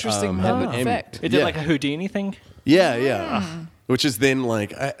ditch. He, interesting had morbid an fact. He did yeah. like a Houdini thing. Yeah. Which is then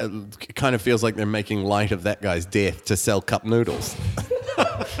like, it kind of feels like they're making light of that guy's death to sell cup noodles.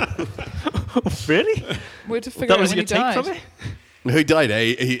 Really? Where to figure That out was when your he take died. from it? He died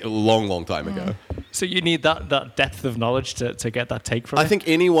a long time ago. So you need that depth of knowledge to get that take from I it? think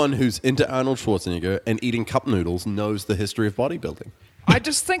anyone who's into Arnold Schwarzenegger and eating cup noodles knows the history of bodybuilding. I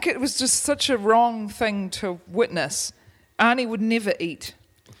just think it was just such a wrong thing to witness. Arnie would never eat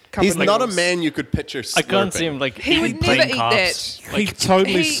cup He's of not a noodles. man you could picture slurping. I can't see him like He eating would never plain eat carbs. that. He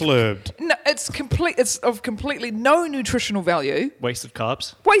totally he- slurped. No, it's complete. It's of completely no nutritional value. Waste of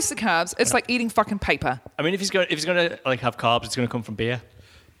carbs. Waste of carbs. It's like eating fucking paper. I mean, if he's gonna like have carbs, it's gonna come from beer.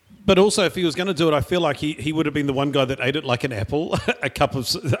 But also, if he was going to do it, I feel like he would have been the one guy that ate it like an apple, a cup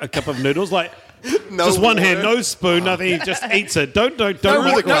of noodles. Like No Just one hand, water. no spoon, nothing. He just eats it. Don't No,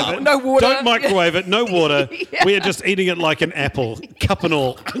 microwave it. no water. Don't microwave it. No water. We are just eating it like an apple, cup and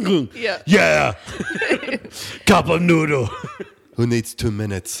all. Yeah. Yeah. Cup of noodle. Who needs 2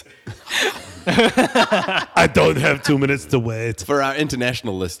 minutes? I don't have 2 minutes to wait. For our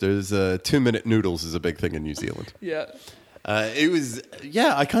international listeners, 2-minute noodles is a big thing in New Zealand. Yeah.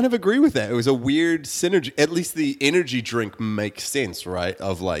 I kind of agree with that. It was a weird synergy. At least the energy drink makes sense, right?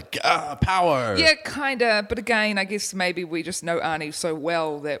 Of like, power. Yeah, kind of. But again, I guess maybe we just know Arnie so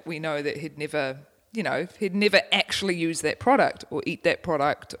well that we know that he'd never actually use that product or eat that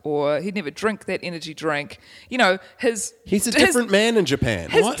product or he'd never drink that energy drink. He's a different man in Japan.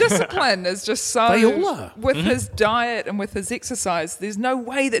 His discipline is just so They all are. with his diet and with his exercise. There's no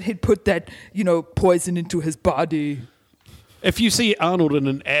way that he'd put that, poison into his body. If you see Arnold in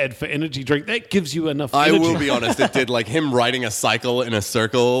an ad for energy drink, that gives you enough I energy. will be honest, it did like him riding a cycle in a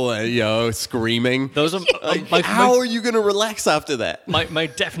circle, screaming. Those are How are you going to relax after that? my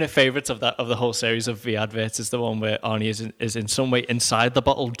definite favourites of the whole series of V adverts is the one where Arnie is in some way inside the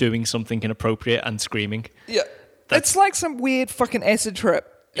bottle doing something inappropriate and screaming. Yeah. It's like some weird fucking acid trip.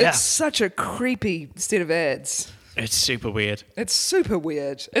 Yeah. It's such a creepy set of ads. It's super weird. It's super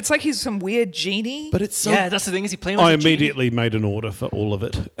weird. It's like he's some weird genie. But it's so. Yeah, that's the thing. Is he playing? I with a genie? immediately made an order for all of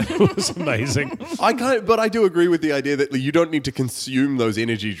it. It was amazing. But I do agree with the idea that you don't need to consume those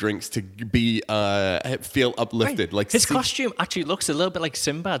energy drinks to be feel uplifted. Like His costume actually looks a little bit like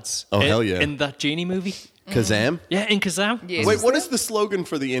Sinbad's. Oh, hell yeah. In that genie movie. Kazam. Yeah, in Kazam. Yes. Wait, what is the slogan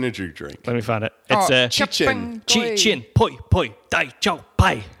for the energy drink? Let me find it. It's Chichin. Chi Chin Poi Poi Dai Chow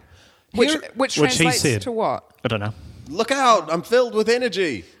Pai. Which Which he translates said. to what? I don't know. Look out! I'm filled with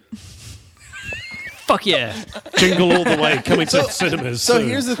energy. Fuck yeah. Jingle all the way, coming to cinemas. So soon.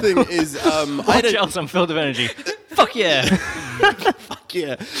 here's the thing: is I had Watch a, out, I'm filled with energy. Fuck yeah.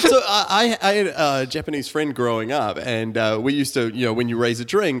 yeah. So I had a Japanese friend growing up, and we used to, when you raise a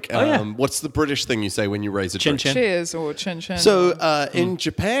drink, what's the British thing you say when you raise a Chin drink? chin. Cheers or chin chin. So in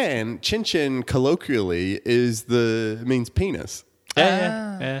Japan, chin chin colloquially means penis.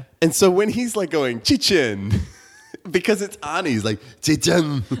 Yeah. And so when he's like going chichin, because it's Arnie, he's like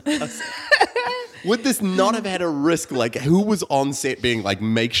chichin. Would this not have had a risk? Like, who was on set being like,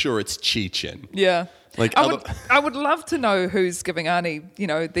 make sure it's chichin? yeah. Like, I would love to know who's giving Arnie,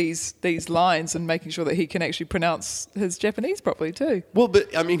 these lines and making sure that he can actually pronounce his Japanese properly too. well,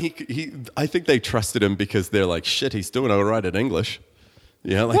 but I mean, I think they trusted him because they're like, shit, he's doing all right at English.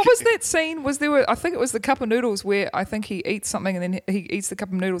 Yeah. Like, What was that scene? I think it was the cup of noodles where I think he eats something and then he eats the cup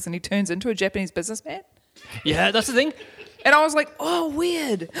of noodles and he turns into a Japanese businessman. Yeah, that's the thing. And I was like, oh,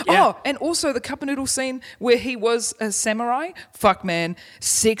 weird. Yeah. Oh, and also the cup of noodle scene where he was a samurai. Fuck, man.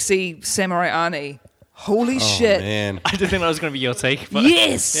 Sexy samurai Arnie. Holy shit. Man. I didn't think that was going to be your take. But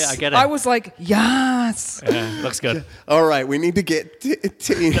Yes. Yeah, I get it. I was like, yes. Yeah, looks good. All right, we need to get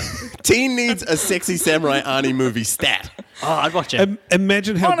Teen needs a sexy samurai Arnie movie stat. Oh, I'd watch it.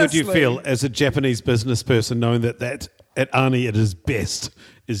 Imagine how good you Honestly. feel as a Japanese business person knowing that at Arnie at his best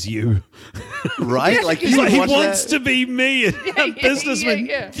is you. Right? Like, He's you like, he watch wants that? to be me, a businessman.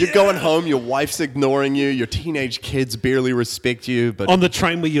 Yeah. You're going home, your wife's ignoring you, your teenage kids barely respect you, but On the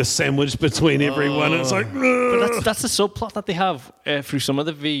train where you're sandwiched between everyone. It's like, But that's the subplot that they have through some of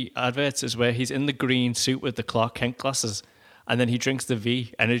the V adverts is where he's in the green suit with the Clark Kent glasses, and then he drinks the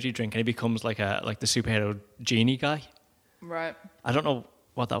V energy drink, and he becomes like the superhero genie guy. Right. I don't know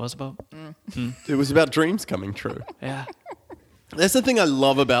what that was about. it was about dreams coming true. Yeah. That's the thing I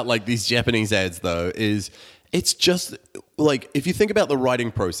love about like these Japanese ads though, is it's just like, if you think about the writing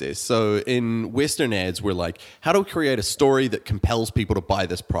process, so in Western ads, we're like, how do we create a story that compels people to buy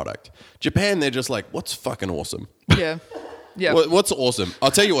this product? Japan, they're just like, what's fucking awesome? Yeah. Yeah. What's awesome?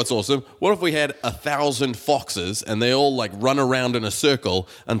 I'll tell you what's awesome. What if we had 1,000 foxes and they all like run around in a circle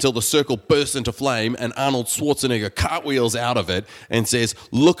until the circle bursts into flame and Arnold Schwarzenegger cartwheels out of it and says,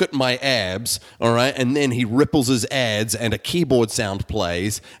 look at my abs, all right? And then he ripples his ads and a keyboard sound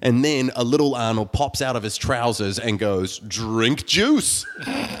plays and then a little Arnold pops out of his trousers and goes, drink juice.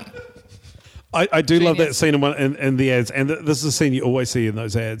 I do love that Genius. scene in the ads, and this is a scene you always see in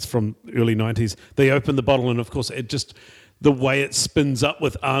those ads from early 90s. They open the bottle, and of course, the way it spins up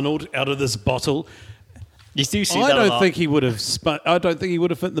with Arnold out of this bottle. You do see I that a don't lot. think he would have. I don't think he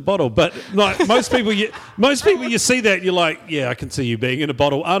would have fit in the bottle. But like most people, you see that you're like, yeah, I can see you being in a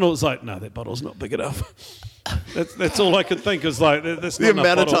bottle. Arnold's like, no, that bottle's not big enough. That's all I could think is like, that's The not enough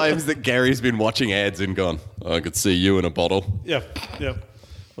amount of bottle. times that Gary's been watching ads and gone, I could see you in a bottle. Yeah.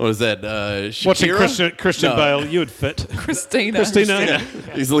 What was that? Shakira? Watching Christian No. Bale, you would fit. Christina.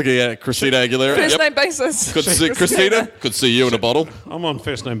 He's looking at Christina Aguilera. First Yep. name basis. Good to see Christina. Good to see you in a bottle. I'm on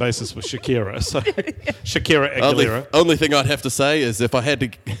first name basis with Shakira. So Shakira Aguilera. Only thing I'd have to say is if I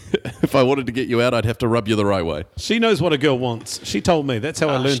wanted to get you out, I'd have to rub you the right way. She knows what a girl wants. She told me. That's how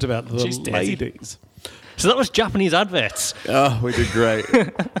I learned about the she's dirty. ladies. So that was Japanese adverts. Oh, we did great.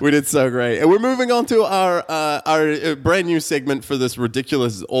 We did so great. And we're moving on to our brand new segment for this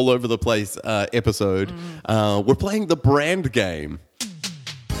ridiculous all over the place episode. We're playing the brand game.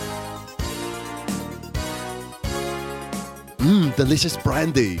 Delicious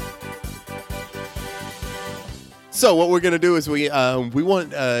brandy. So what we're going to do is we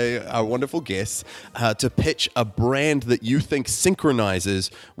want our wonderful guests to pitch a brand that you think synchronizes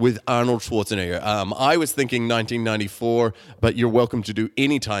with Arnold Schwarzenegger. I was thinking 1994, but you're welcome to do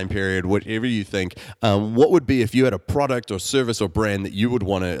any time period, whatever you think. What would be if you had a product or service or brand that you would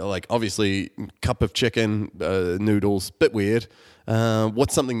want to, like, obviously, cup of chicken, noodles, bit weird.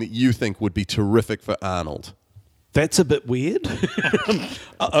 What's something that you think would be terrific for Arnold? That's a bit weird.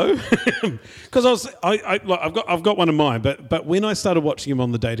 Because I've got one in mind, but when I started watching him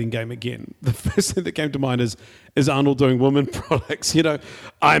on The Dating Game again, the first thing that came to mind is Arnold doing woman products. You know,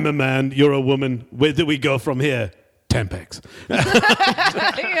 I'm a man, you're a woman. Where do we go from here? Tampax.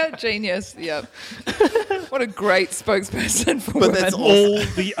 Yeah, genius. Yep. What a great spokesperson for women. that's All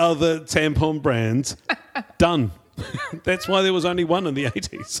the other tampon brands done. That's why there was only one in the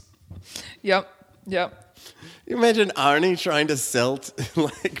 80s. Yep. You imagine Arnie trying to sell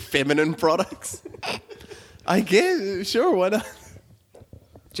like feminine products? I guess, sure, why not?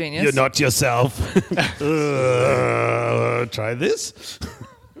 Genius. You're not yourself. Try this.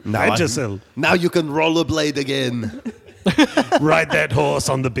 Vagisil. Now you can rollerblade again. Ride that horse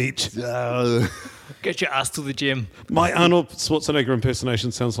on the beach. Get your ass to the gym. My Arnold Schwarzenegger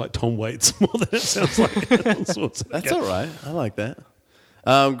impersonation sounds like Tom Waits more than it sounds like Arnold Schwarzenegger. That's all right. I like that.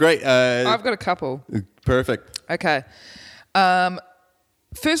 Great. I've got a couple. Perfect. Okay.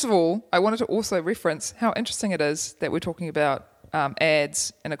 First of all, I wanted to also reference how interesting it is that we're talking about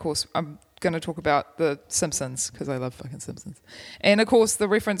ads. And, of course, I'm going to talk about The Simpsons because I love fucking Simpsons. And, of course, the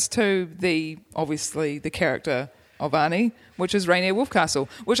reference to obviously the character of Arnie, which is Rainier Wolfcastle,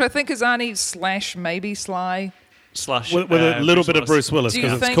 which I think is Arnie / maybe Sly. With a little bit of Bruce Willis Do you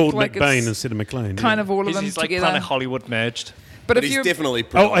because it's think, called like, McBain it's instead of McLean. Kind of all of them He's like together. Planet Hollywood merged. But if he's you definitely He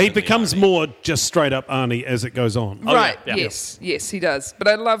predominantly becomes Arnie. more just straight up Arnie as it goes on. right, yeah. yes, he does. But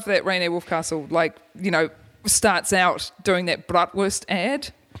I love that Rainier Wolfcastle, starts out doing that Bratwurst ad.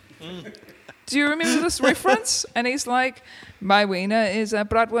 Do you remember this reference? And he's like, my wiener is a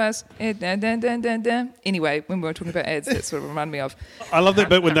Bratwurst. Anyway, when we were talking about ads, that's what it reminded me of. I love that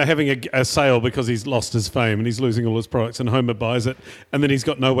bit when they're having a sale because he's lost his fame and he's losing all his products and Homer buys it and then he's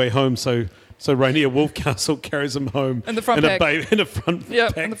got no way home so Rainier Wolfcastle carries him home In the front pack. in a front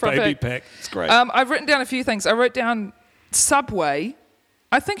Yep, pack, in the front baby pack. pack. It's great. I've written down a few things. I wrote down Subway.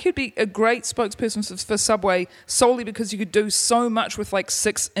 I think he'd be a great spokesperson for Subway solely because you could do so much with like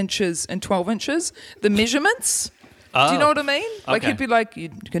 6 inches and 12 inches. The measurements. Do you know what I mean? Like okay. he'd be like, you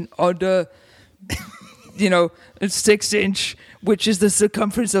can order, a 6 inch, which is the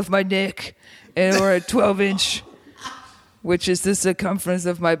circumference of my neck, or a 12 inch, which is the circumference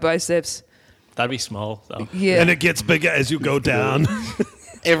of my biceps. That'd be small, though. Yeah. And it gets bigger as you go down.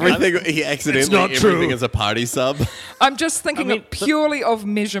 Everything he accidentally not true. everything is a party sub. I'm just thinking of purely of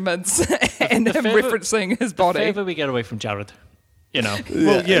measurements and him referencing his body. Favour we get away from Jared.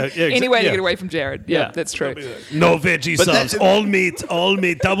 Well, yeah. Any way to yeah. get away from Jared. Yeah, Yeah. that's true. No veggie subs. All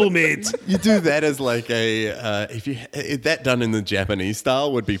meat, double meat. You do that as like if that done in the Japanese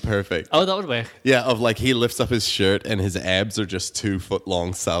style would be perfect. Oh, that would work. Yeah, of like he lifts up his shirt and his abs are just 2 foot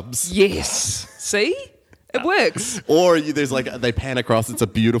long subs. Yes. See? It works. Or there's like they pan across. It's a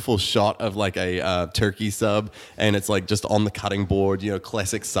beautiful shot of like a turkey sub, and it's like just on the cutting board,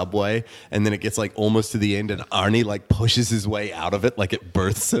 classic Subway. And then it gets like almost to the end, and Arnie like pushes his way out of it, like it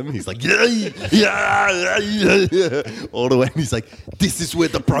births him. He's like yeah, all the way. And he's like, "This is where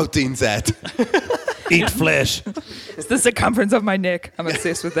the protein's at." Eat flesh. It's the circumference of my neck. I'm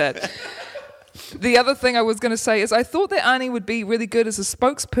obsessed with that. The other thing I was going to say is I thought that Arnie would be really good as a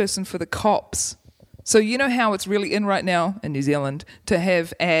spokesperson for the cops. So you know how it's really in right now in New Zealand to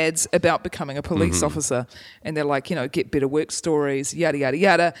have ads about becoming a police officer. And they're like, get better work stories, yada, yada,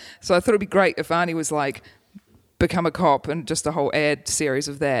 yada. So I thought it'd be great if Arnie was like, become a cop, and just a whole ad series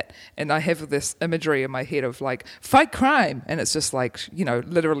of that. And I have this imagery in my head of like fight crime, and it's just like, you know,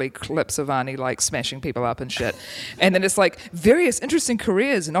 literally clips of Arnie like smashing people up and shit. And then it's like various interesting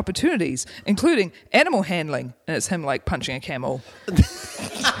careers and opportunities, including animal handling, and it's him like punching a camel.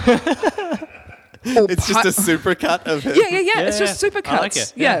 It's just a supercut of him. Yeah. It's just super I like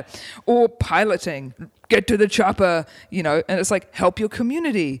cuts. it, yeah. Or piloting. Get to the chopper, you know, and it's like, help your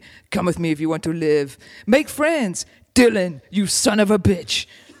community. Come with me if you want to live. Make friends. Dylan, you son of a bitch.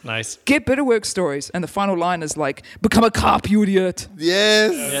 Nice. Get better work stories. And the final line is like, become a cop, you idiot.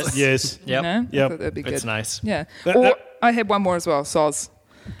 Yes. Yes. Yep. You know? Yep. I thought that'd be good. It's nice. Yeah. That- Or that- I had one more as well, Soz.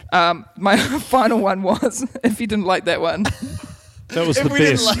 My final one was, if you didn't like that one, That was the we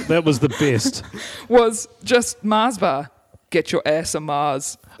didn't best. That was the best. was just Mars Bar. Get your ass a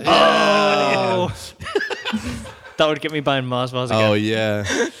Mars. Oh. That would get me buying Mars bars again. Oh yeah.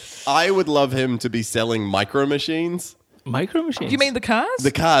 I would love him to be selling micro machines. Micro machines. You mean the cars?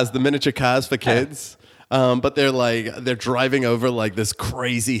 The cars, the miniature cars for kids. But they're driving over like this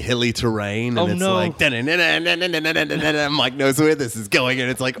crazy hilly terrain, and Oh, it's no. like Mike knows where this is going, and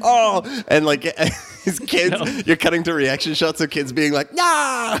it's like and like his kids, you're cutting to reaction shots of kids being like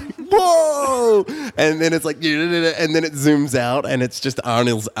whoa, and then it's like and then it zooms out, and it's just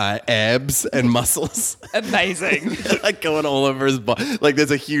Arnold's abs and muscles Amazing. like going all over his body. Like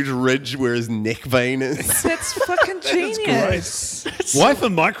there's a huge ridge where his neck vein is. That's fucking genius. Why for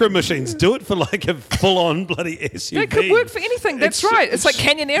micro machines? Do it for like a full-on bloody SUV. That could work for anything. That's right. It's like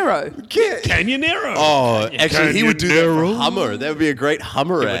Canyonero. Canyonero. Oh, actually, he would do that for Canyonero. Hummer. That would be a great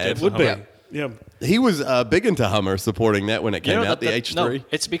Hummer ad. would be. Yeah. Yeah. He was big into Hummer, supporting that when it came out, the H3. No,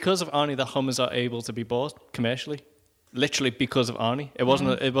 it's because of Arnie that Hummers are able to be bought commercially. Literally because of Arnie. It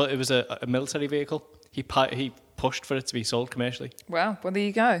wasn't. It was a military vehicle. He pushed for it to be sold commercially. Wow. Well, there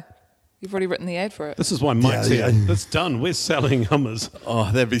you go. You've already written the ad for it. This is why Mike's Yeah, here. yeah. That's done. We're selling Hummers. Oh,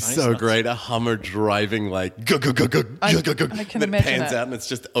 that'd be so nuts. great. A Hummer driving like I can then imagine pans it. out and it's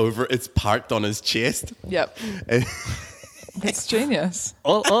just over. It's parked on his chest. Yep. And- That's genius.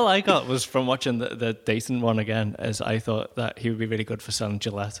 All I got was from watching the Dayton one again, as I thought that he would be really good for selling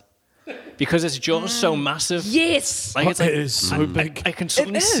Gillette. Because his jaw's so massive. Yes. Like, it's like, It is so big. I can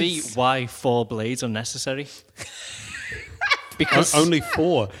suddenly It see is. why 4 blades are necessary. Because Only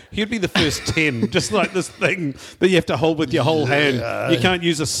 4. He'd be the first 10. Just like this thing that you have to hold with your whole hand. You can't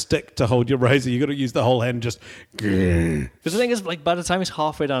use a stick to hold your razor. You got to use the whole hand. And just. the thing is, like, by the time he's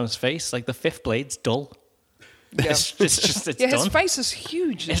halfway down his face, like the 5th blade's dull. It's Yeah, his done. face is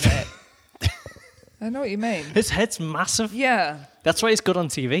huge in that. I know what you mean. His head's massive. Yeah. That's why he's good on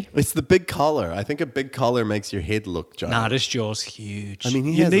TV. it's the big collar. I think a big collar makes your head look giant. Nah, this jaw's huge. I mean,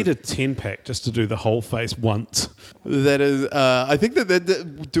 he You has need a 10-pack just to do the whole face once. that is. I think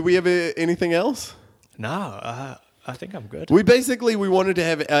that. Do we have anything else? no, I think I'm good. We wanted to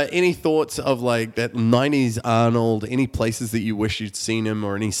have any thoughts of like that 90s Arnold, any places that you wish you'd seen him,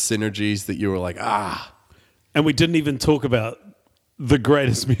 or any synergies that you were like, And we didn't even talk about the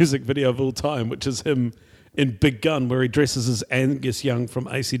greatest music video of all time, which is him in Big Gun, where he dresses as Angus Young from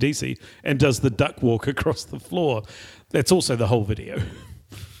AC/DC and does the duck walk across the floor. That's also the whole video.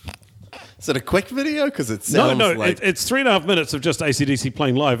 is it a quick video? Because it sounds No, like it's 3.5 minutes of just AC/DC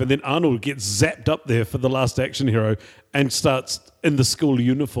playing live, and then Arnold gets zapped up there for the last action hero and starts in the school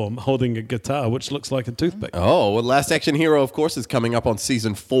uniform holding a guitar, which looks like a toothpick. Oh, well, Last Action Hero, of course, is coming up on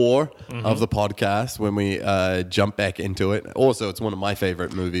season 4 of the podcast when we jump back into it. Also, it's one of my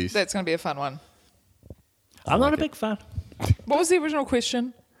favorite movies. That's going to be a fun one. I'm not a big fan. What was the original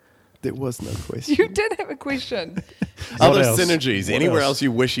question? There was no question. You did have a question. Other else? synergies. What Anywhere else? else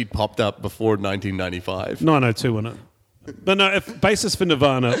you wish he'd popped up before 1995? 902 in it. But no, if basis for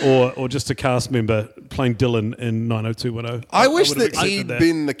Nirvana or just a cast member playing Dylan in 90210. I wish would have that accepted he'd that.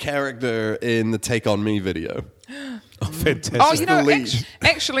 been the character in the Take On Me video. Oh, fantastic. Oh, you know, the lead.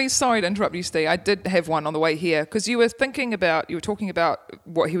 actually, sorry to interrupt you, Steve. I did have one on the way here because you were talking about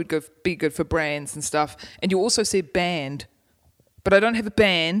what he would be good for brands and stuff, and you also said band, but I don't have a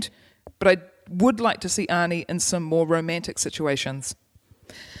band, but I would like to see Arnie in some more romantic situations.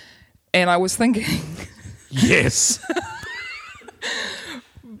 And I was thinking, Yes.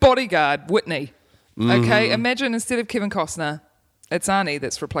 Bodyguard, Whitney. Okay, imagine instead of Kevin Costner, it's Arnie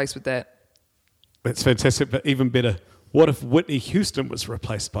that's replaced with that. That's fantastic, but even better. What if Whitney Houston was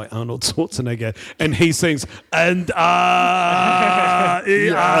replaced by Arnold Schwarzenegger and he sings, and I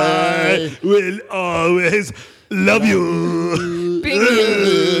will always love you.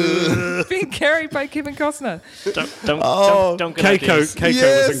 Being carried by Kevin Costner. Don't get Keiko, ideas. Keiko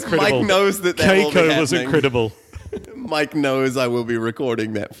Yes, was incredible. Mike knows that will be Keiko was happening. incredible. Mike knows I will be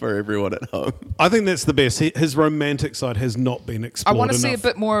recording that for everyone at home. I think that's the best. His romantic side has not been I explored want to see a enough.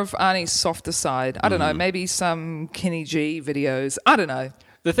 bit more of Arnie's softer side. I don't know, maybe some Kenny G videos. I don't know.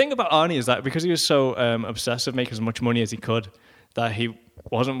 The thing about Arnie is that because he was so obsessed with making as much money as he could, that he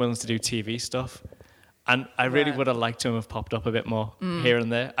wasn't willing to do TV stuff. And I really Right. would have liked him to have popped up a bit more here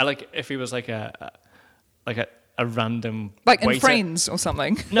and there. I like if he was like a random Like in waiter. Friends or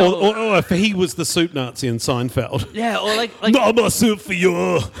something. No, Or if he was the suit Nazi in Seinfeld. yeah, or like Not a suit for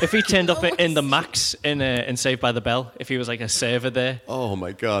you. if he turned up in the Max in Saved by the Bell, if he was like a server there. Oh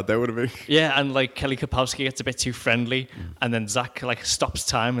my God, that would have been. Yeah, and like Kelly Kapowski gets a bit too friendly, and then Zach like stops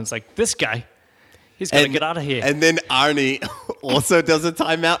time and is like, "This guy, he's got to get out of here." And then Arnie also does a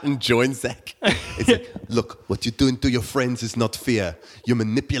timeout and joins Zach. It's like, look, what you're doing to your friends is not fair. You're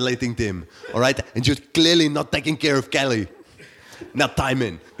manipulating them, all right? And you're clearly not taking care of Kelly. Now time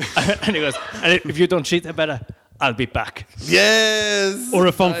in. And he goes, "And if you don't treat her better, I'll be back." Yes. Or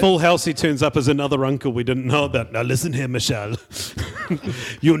if on Full House he turns up as another uncle we didn't know about. Now listen here, Michelle.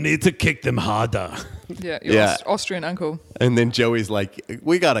 You need to kick them harder. Yeah, your Yeah. Austrian uncle. And then Joey's like,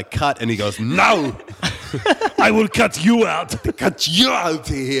 we got to cut. And he goes, no, I will cut you out. Cut you out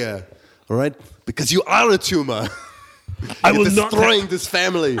of here, all right? Because you are a tumor. I You're will not. destroying this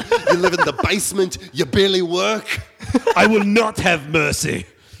family. You live in the basement. You barely work. I will not have mercy.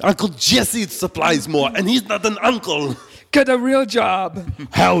 Uncle Jesse supplies more, and he's not an uncle. Get a real job.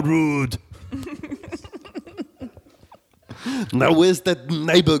 How rude. Now where's that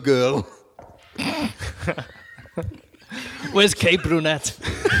neighbor girl? Where's Kate Brunette?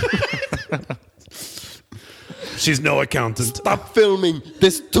 She's no accountant. Stop filming.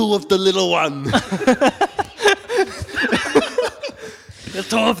 There's two of the little one. There's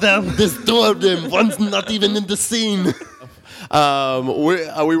two of them. There's two of them. One's not even in the scene. are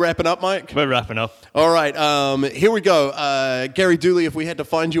we wrapping up, Mike? We're wrapping up. All right. Here we go. Gary Dooley, if we had to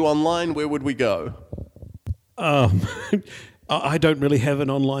find you online, where would we go? I don't really have an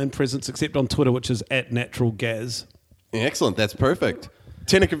online presence except on Twitter, which is @naturalgaz. Excellent. That's perfect.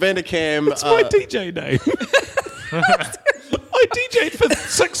 Tineke Vanderkam. It's my DJ name. I DJ'd for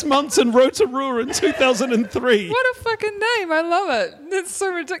 6 months in Rotorua in 2003. What a fucking name. I love it. It's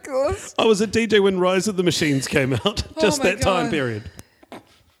so ridiculous. I was a DJ when Rise of the Machines came out. Just my that time God. period.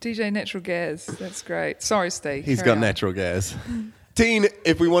 DJ Natural Gas. That's great. Sorry, Steve. He's Carry got on. natural gas. Teen,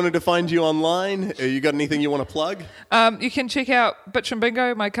 if we wanted to find you online, you got anything you want to plug? You can check out Bitch and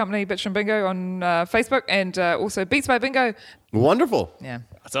Bingo, my company Bitch and Bingo on Facebook, and also Beats by Bingo. Wonderful. Yeah.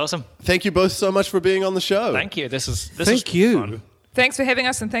 That's awesome. Thank you both so much for being on the show. Thank you. This is Thank you. fun. Thanks for having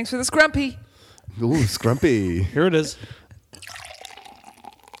us, and thanks for the scrumpy. Ooh, Scrumpy. Here it is.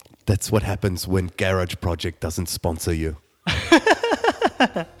 That's what happens when Garage Project doesn't sponsor you.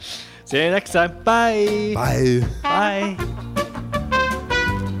 See you next time. Bye. Bye. Bye.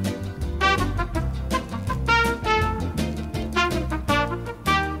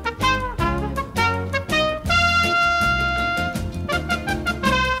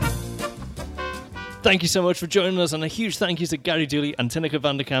 Thank you so much for joining us, and a huge thank you to Gary Dooley and Tineke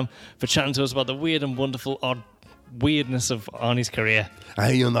Vanderkam for chatting to us about the weird and wonderful, odd weirdness of Arnie's career.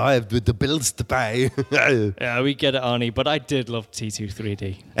 I have the bills to pay. Yeah, we get it, Arnie, but I did love T2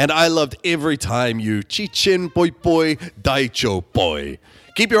 3D. And I loved every time you chichin boy daicho boy.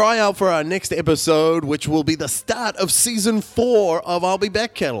 Keep your eye out for our next episode, which will be the start of season 4 of I'll Be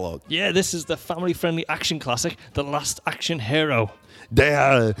Back catalog. Yeah, this is the family-friendly action classic, The Last Action Hero.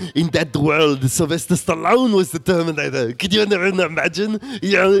 There, in that world, Sylvester Stallone was the Terminator. Could you imagine?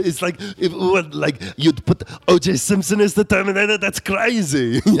 Yeah, it's like you'd put O.J. Simpson as the Terminator. That's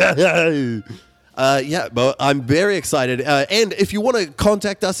crazy. Yeah, but I'm very excited. And if you want to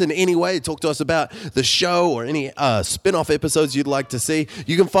contact us in any way, talk to us about the show or any spin-off episodes you'd like to see,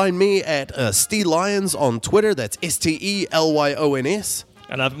 you can find me at Lyons on Twitter. That's STELYONS.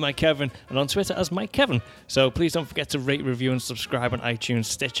 And I'm Mike Kevin, and on Twitter as Mike Kevin. So please don't forget to rate, review, and subscribe on iTunes,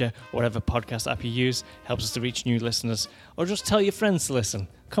 Stitcher, or whatever podcast app you use. Helps us to reach new listeners. Or just tell your friends to listen.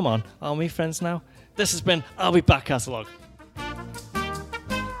 Come on, aren't we friends now? This has been I'll Be Back Catalog.